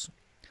rules.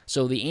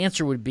 So the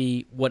answer would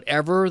be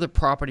whatever the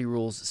property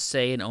rules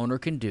say an owner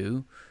can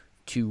do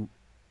to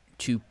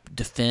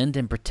defend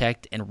and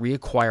protect and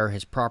reacquire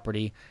his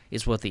property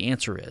is what the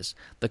answer is.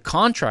 The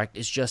contract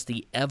is just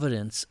the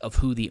evidence of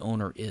who the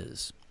owner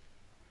is.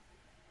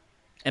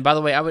 And by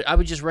the way, I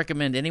would just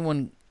recommend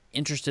anyone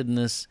interested in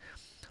this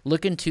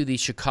look into the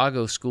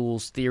Chicago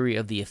School's theory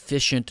of the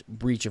efficient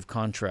breach of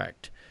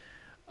contract,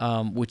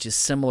 which is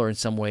similar in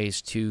some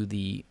ways to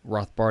the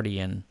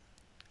Rothbardian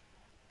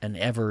and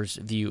Evers'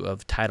 view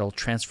of title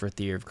transfer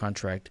theory of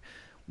contract,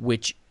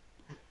 which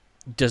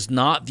does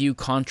not view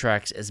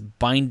contracts as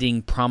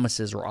binding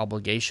promises or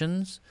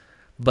obligations,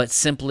 but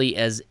simply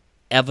as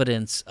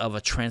evidence of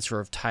a transfer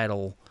of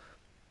title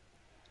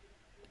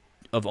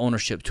of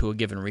ownership to a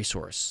given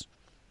resource.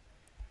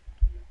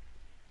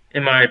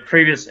 In my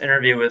previous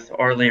interview with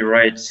Arlie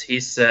Wrights, he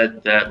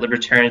said that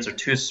libertarians are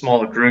too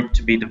small a group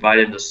to be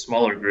divided into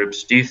smaller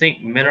groups. Do you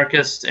think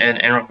minarchists and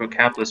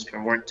anarcho-capitalists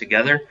can work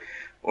together,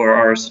 or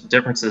are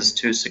differences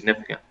too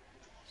significant?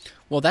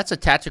 Well, that's a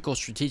tactical,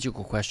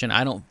 strategical question.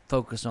 I don't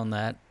focus on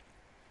that.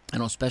 I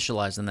don't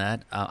specialize in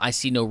that. I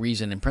see no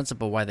reason in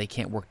principle why they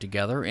can't work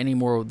together any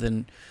more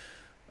than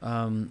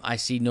I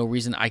see no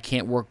reason I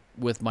can't work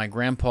with my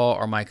grandpa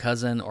or my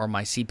cousin or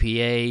my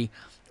CPA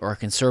or a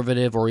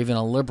conservative or even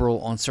a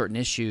liberal on certain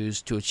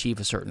issues to achieve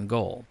a certain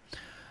goal.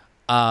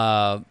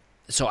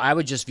 So I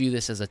would just view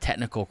this as a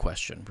technical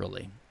question,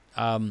 really,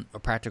 a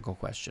practical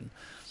question.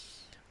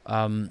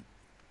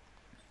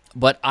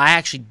 But I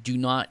actually do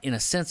not, in a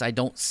sense, I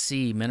don't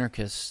see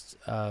minarchists.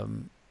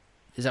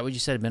 Is that what you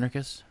said,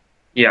 minarchists?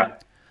 Yeah.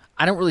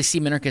 I don't really see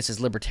minarchists as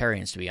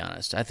libertarians, to be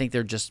honest. I think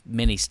they're just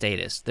mini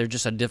statists. They're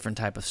just a different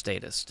type of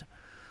statist.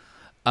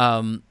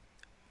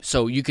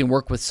 So you can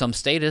work with some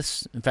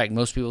statists. In fact,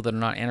 most people that are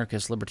not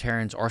anarchist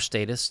libertarians are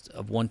statists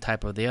of one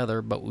type or the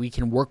other, but we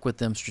can work with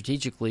them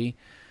strategically.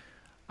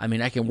 I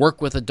mean, I can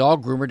work with a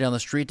dog groomer down the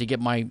street to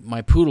get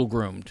my poodle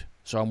groomed.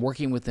 So I'm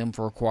working with them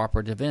for a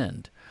cooperative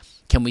end.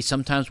 Can we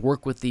sometimes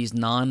work with these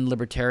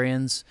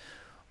non-libertarians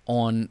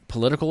on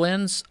political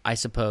ends? I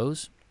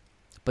suppose.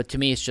 But to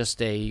me, it's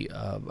just a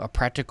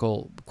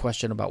practical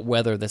question about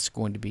whether that's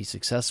going to be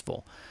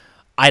successful.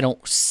 I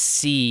don't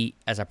see,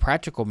 as a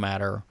practical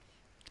matter,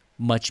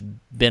 much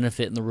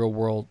benefit in the real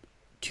world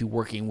to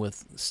working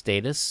with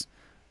statists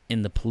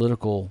in the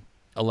political,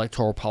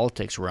 electoral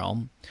politics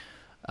realm.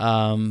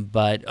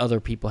 But other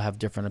people have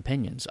different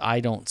opinions. I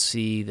don't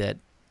see that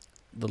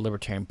the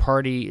Libertarian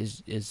Party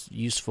is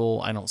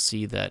useful. I don't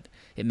see that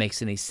it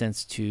makes any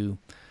sense to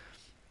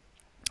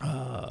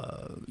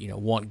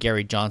want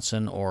Gary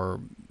Johnson or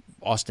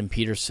Austin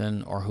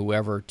Peterson or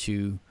whoever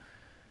to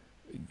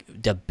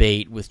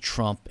debate with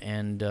Trump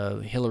and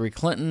Hillary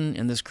Clinton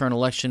in this current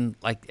election,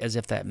 like as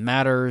if that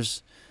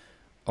matters,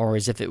 or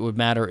as if it would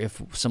matter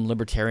if some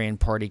Libertarian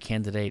Party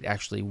candidate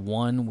actually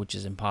won, which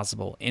is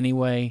impossible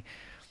anyway,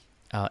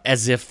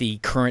 as if the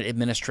current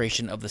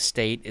administration of the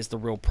state is the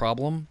real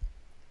problem,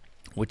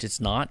 which it's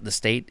not. The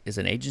state is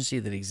an agency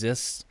that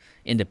exists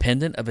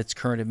independent of its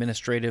current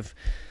administrative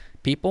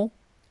people,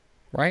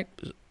 right?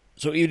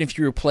 So even if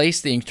you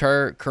replace the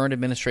entire current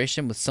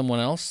administration with someone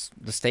else,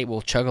 the state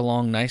will chug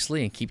along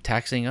nicely and keep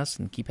taxing us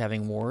and keep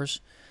having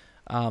wars.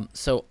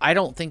 So I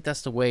don't think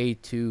that's the way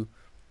to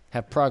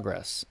have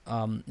progress.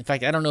 In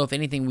fact, I don't know if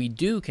anything we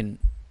do can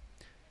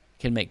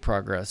make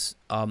progress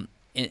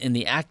in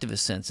the activist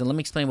sense. And let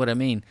me explain what I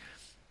mean.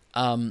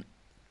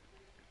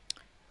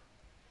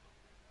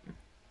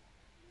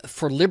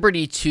 For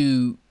liberty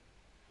to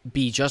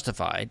be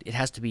justified, it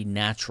has to be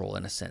natural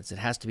in a sense. It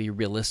has to be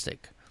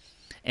realistic.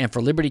 And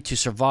for liberty to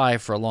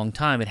survive for a long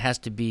time, it has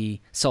to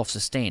be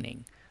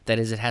self-sustaining. That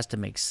is, it has to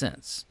make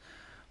sense.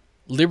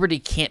 Liberty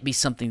can't be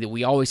something that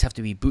we always have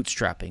to be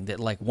bootstrapping, that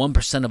like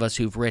 1% of us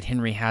who've read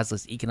Henry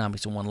Hazlitt's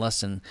Economics in One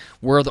Lesson,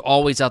 we're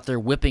always out there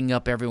whipping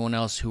up everyone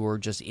else who are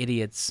just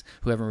idiots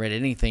who haven't read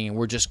anything, and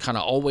we're just kind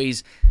of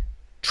always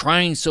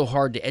trying so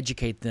hard to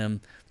educate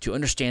them to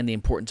understand the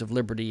importance of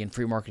liberty and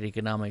free market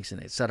economics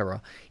and et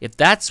cetera. If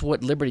that's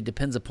what liberty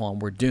depends upon,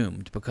 we're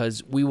doomed,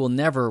 because we will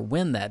never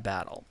win that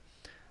battle,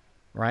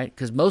 right?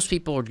 Because most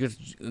people are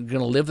going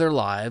to live their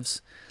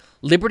lives.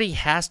 Liberty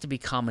has to be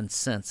common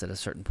sense at a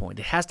certain point.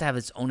 It has to have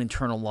its own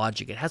internal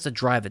logic. It has to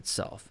drive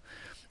itself.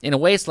 In a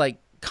way, it's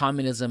like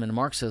communism and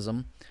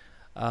Marxism.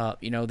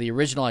 The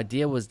original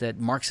idea was that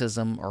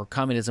Marxism or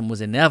communism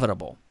was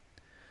inevitable,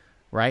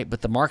 right?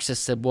 But the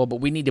Marxists said, well,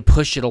 but we need to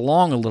push it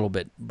along a little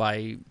bit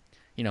by,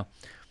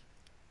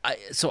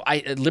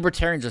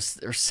 libertarians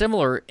are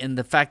similar in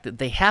the fact that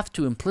they have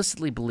to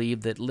implicitly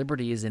believe that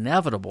liberty is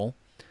inevitable,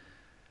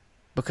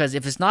 because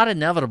if it's not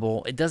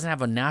inevitable, it doesn't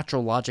have a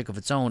natural logic of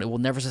its own. It will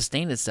never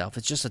sustain itself.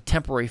 It's just a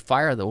temporary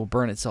fire that will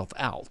burn itself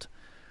out,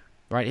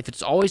 right? If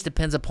it always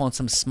depends upon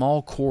some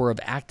small core of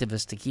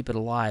activists to keep it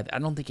alive, I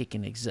don't think it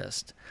can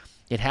exist.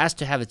 It has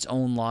to have its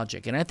own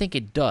logic, and I think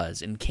it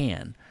does and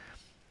can,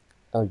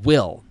 or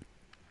will,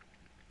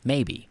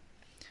 maybe.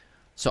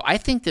 So I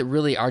think that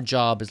really our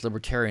job as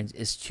libertarians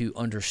is to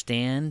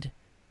understand,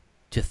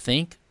 to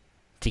think,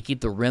 to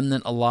keep the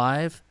remnant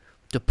alive,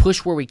 to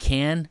push where we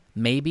can,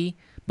 maybe,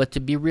 but to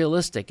be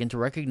realistic and to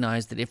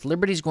recognize that if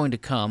liberty is going to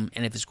come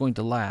and if it's going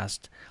to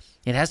last,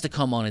 it has to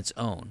come on its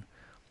own.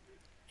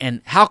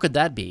 And how could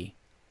that be?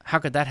 How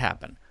could that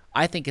happen?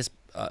 I think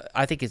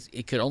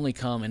it could only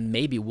come, and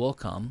maybe will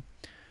come.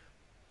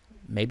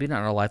 Maybe not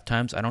in our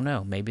lifetimes. I don't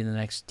know. Maybe in the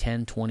next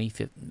 10, 20,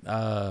 50,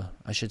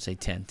 I should say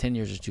 10. 10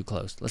 years is too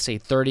close. Let's say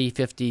 30,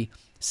 50,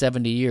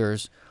 70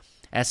 years.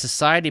 As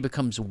society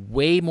becomes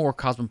way more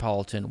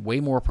cosmopolitan, way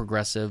more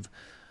progressive,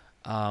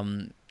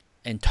 and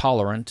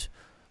tolerant,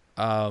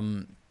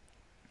 far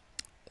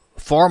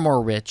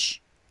more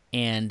rich,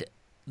 and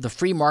the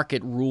free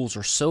market rules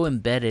are so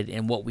embedded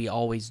in what we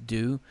always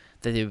do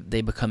that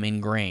they become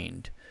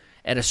ingrained.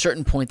 At a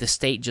certain point, the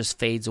state just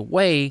fades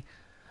away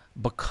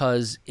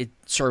because it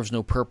serves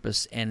no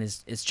purpose, and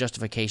its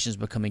justifications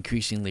become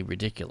increasingly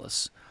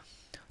ridiculous.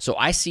 So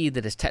I see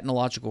that as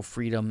technological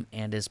freedom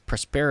and as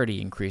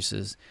prosperity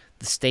increases,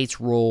 the state's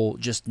role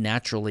just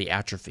naturally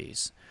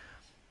atrophies.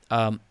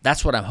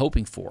 That's what I'm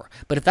hoping for.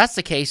 But if that's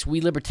the case, we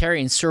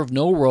libertarians serve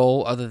no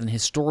role other than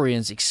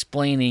historians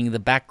explaining the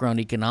background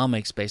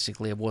economics,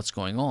 basically, of what's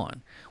going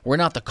on. We're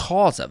not the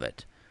cause of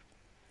it.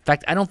 In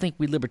fact, I don't think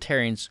we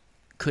libertarians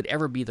could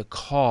ever be the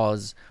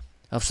cause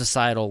of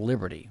societal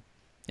liberty.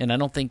 And I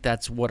don't think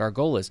that's what our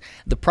goal is.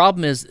 The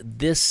problem is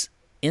this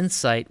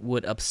insight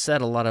would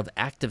upset a lot of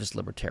activist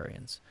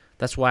libertarians.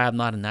 That's why I'm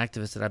not an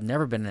activist, and I've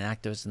never been an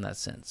activist in that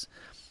sense.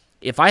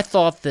 If I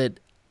thought that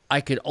I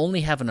could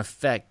only have an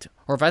effect,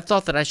 or if I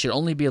thought that I should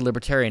only be a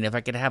libertarian if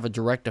I could have a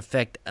direct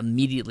effect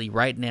immediately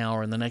right now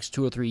or in the next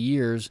 2 or 3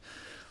 years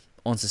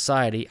on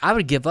society, I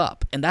would give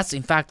up. And that's,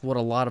 in fact, what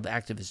a lot of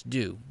activists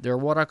do. They're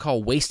what I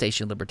call way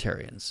station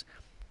libertarians.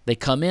 They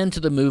come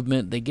into the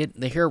movement,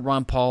 they hear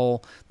Ron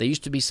Paul, they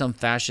used to be some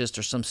fascist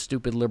or some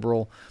stupid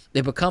liberal, they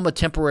become a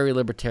temporary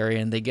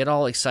libertarian, they get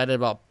all excited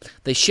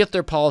they shift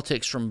their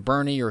politics from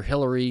Bernie or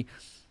Hillary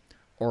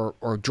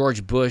or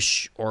George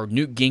Bush or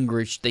Newt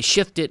Gingrich, they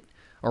shift it,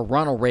 or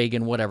Ronald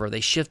Reagan, whatever,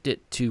 they shift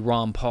it to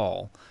Ron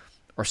Paul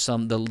or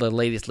the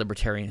latest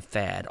libertarian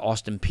fad,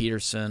 Austin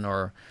Peterson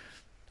or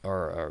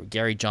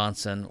Gary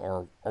Johnson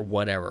or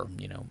whatever,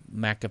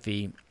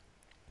 McAfee.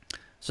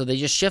 So they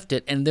just shift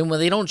it, and then when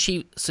they don't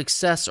achieve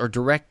success or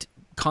direct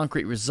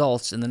concrete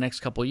results in the next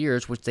couple of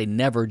years, which they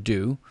never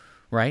do,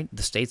 right?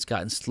 The state's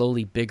gotten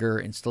slowly bigger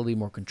and slowly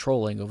more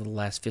controlling over the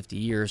last 50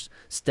 years,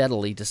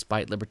 steadily,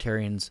 despite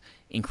libertarians'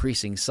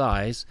 increasing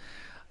size.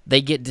 They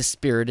get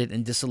dispirited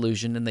and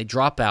disillusioned, and they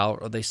drop out,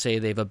 or they say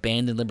they've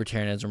abandoned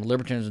libertarianism, or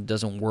libertarianism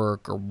doesn't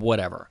work, or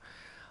whatever.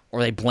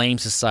 Or they blame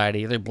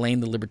society, or they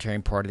blame the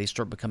Libertarian Party. They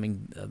start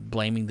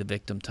blaming the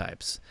victim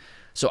types.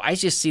 So I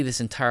just see this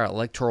entire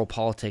electoral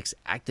politics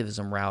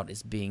activism route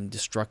as being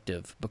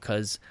destructive,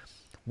 because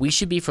we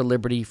should be for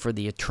liberty for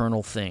the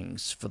eternal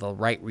things, for the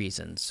right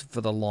reasons,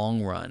 for the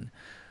long run,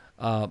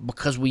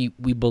 because we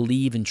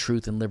believe in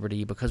truth and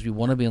liberty, because we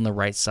want to be on the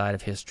right side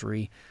of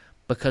history,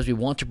 because we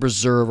want to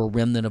preserve a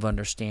remnant of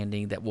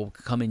understanding that will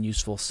come in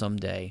useful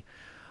someday,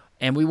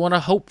 and we want to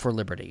hope for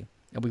liberty,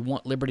 and we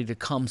want liberty to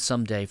come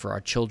someday for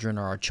our children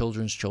or our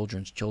children's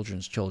children's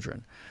children's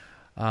children.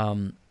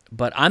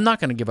 But I'm not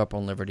going to give up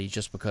on liberty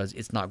just because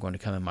it's not going to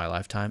come in my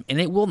lifetime,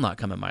 and it will not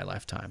come in my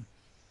lifetime.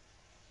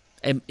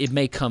 It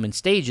may come in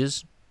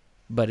stages,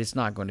 but it's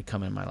not going to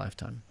come in my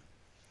lifetime.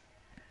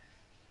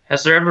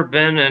 Has there ever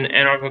been an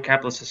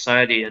anarcho-capitalist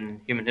society in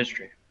human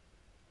history?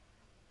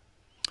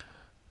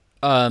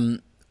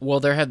 Well,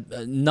 there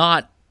have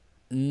not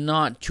to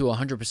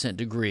 100%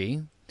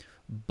 degree,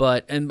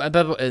 but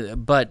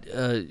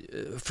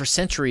for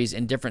centuries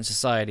in different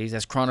societies,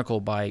 as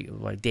chronicled by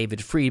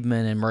David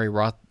Friedman and Murray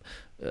Roth.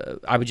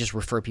 I would just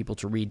refer people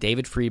to read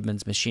David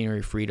Friedman's Machinery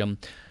of Freedom,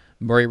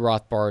 Murray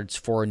Rothbard's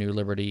For a New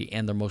Liberty,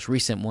 and the most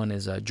recent one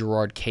is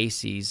Gerard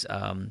Casey's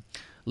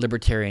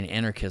Libertarian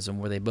Anarchism,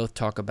 where they both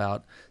talk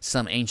about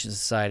some ancient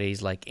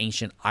societies like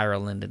ancient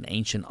Ireland and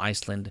ancient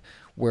Iceland,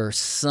 where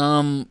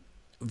some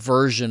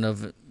version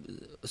of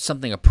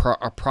something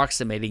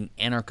approximating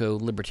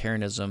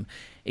anarcho-libertarianism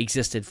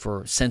existed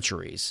for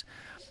centuries.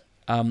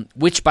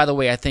 Which, by the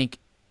way, I think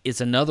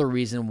is another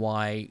reason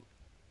why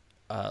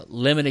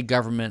limited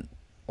government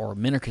or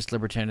minarchist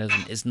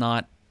libertarianism is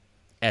not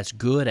as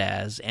good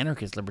as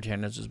anarchist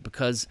libertarianism, is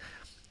because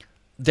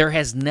there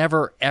has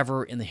never,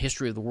 ever in the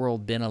history of the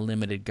world been a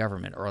limited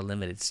government or a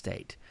limited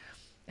state.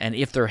 And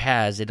if there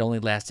has, it only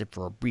lasted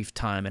for a brief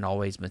time and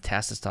always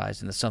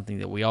metastasized into something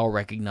that we all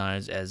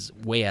recognize as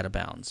way out of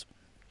bounds,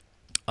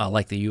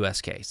 like the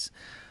U.S. case.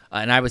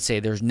 And I would say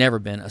there's never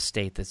been a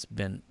state that's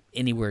been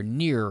anywhere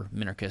near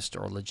minarchist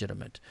or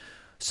legitimate.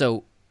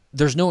 So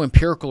there's no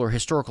empirical or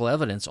historical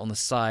evidence on the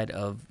side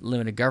of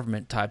limited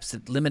government types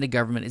that limited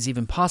government is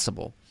even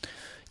possible.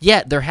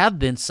 Yet there have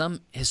been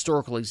some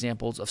historical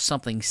examples of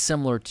something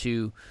similar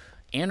to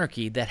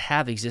anarchy that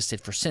have existed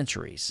for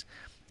centuries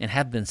and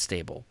have been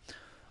stable.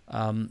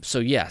 So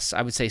yes,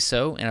 I would say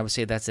so, and I would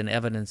say that's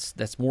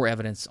more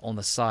evidence on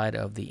the side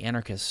of the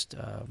anarchist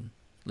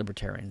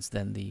libertarians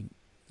than the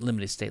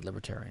limited state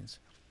libertarians.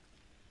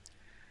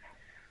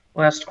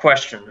 Last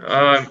question.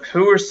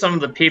 Who are some of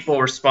the people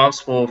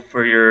responsible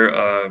for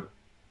your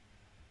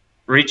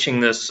reaching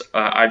this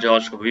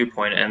ideological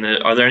viewpoint, and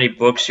are there any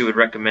books you would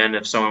recommend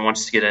if someone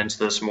wants to get into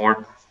this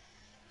more?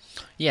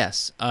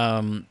 Yes,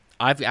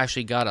 I've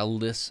actually got a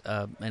list,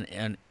 a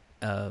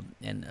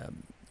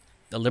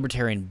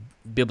libertarian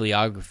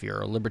bibliography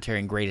or a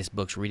libertarian greatest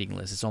books reading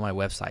list. It's on my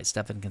website,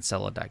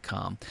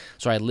 stephankinsella.com.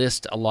 So I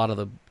list a lot of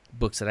the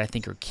books that I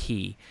think are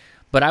key.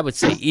 But I would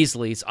say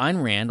easily it's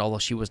Ayn Rand, although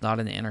she was not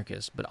an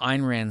anarchist. But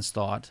Ayn Rand's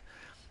thought,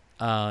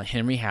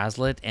 Henry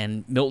Hazlitt,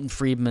 and Milton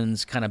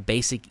Friedman's kind of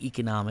basic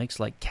economics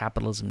like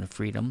Capitalism and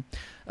Freedom.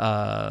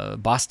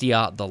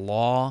 Bastiat, The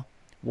Law,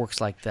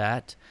 works like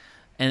that.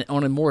 And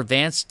on a more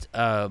advanced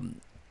or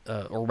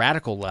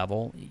radical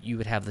level, you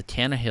would have the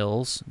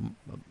Tannehills,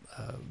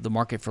 The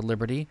Market for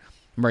Liberty,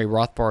 Murray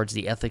Rothbard's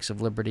The Ethics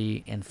of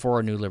Liberty and For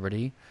a New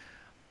Liberty,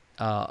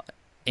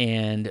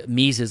 and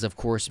Mises, of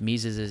course.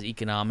 Mises'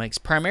 economics,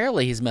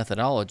 primarily his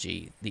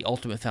methodology, The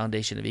Ultimate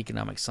Foundation of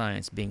Economic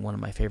Science, being one of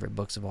my favorite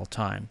books of all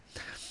time,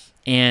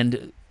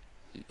 and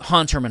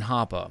Hans Hermann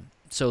Hoppe.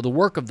 So the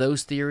work of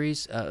those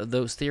theorists,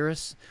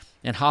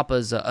 and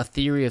Hoppe's A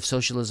Theory of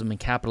Socialism and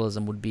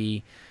Capitalism would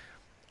be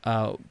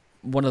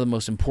one of the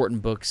most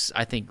important books,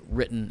 I think,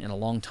 written in a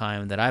long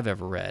time that I've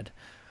ever read,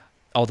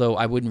 although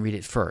I wouldn't read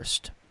it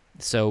first.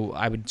 So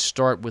I would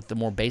start with the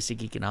more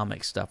basic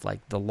economic stuff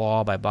like The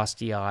Law by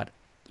Bastiat,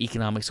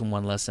 Economics in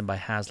One Lesson by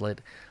Hazlitt,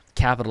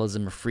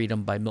 Capitalism or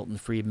Freedom by Milton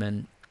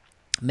Friedman,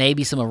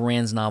 maybe some of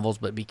Rand's novels,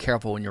 but be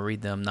careful when you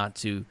read them not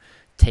to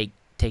take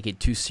it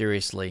too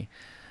seriously.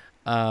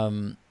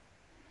 But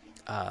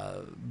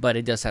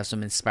it does have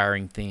some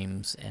inspiring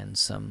themes and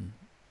some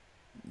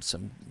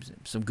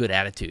good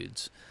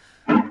attitudes.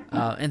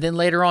 And then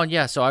later on,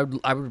 so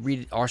I would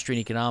read Austrian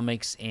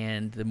economics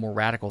and the more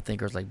radical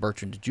thinkers like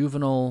Bertrand de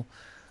Juvenal,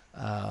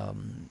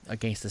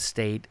 Against the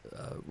State,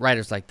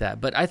 writers like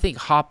that. But I think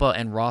Hoppe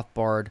and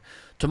Rothbard,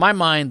 to my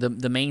mind,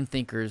 the main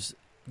thinkers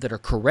that are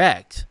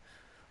correct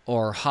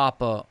are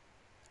Hoppe,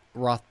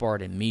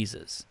 Rothbard, and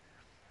Mises.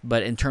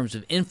 But in terms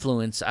of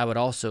influence, I would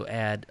also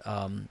add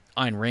Ayn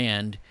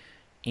Rand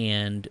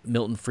and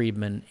Milton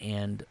Friedman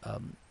and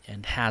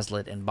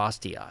Hazlitt and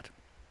Bastiat.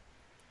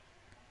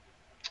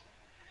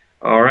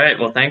 All right.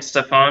 Well, thanks,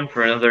 Stefan,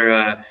 for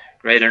another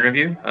great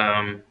interview.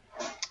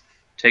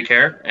 Take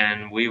care,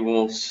 and we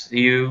will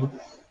see you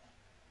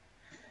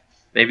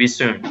maybe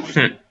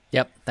soon.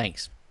 Yep,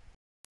 thanks.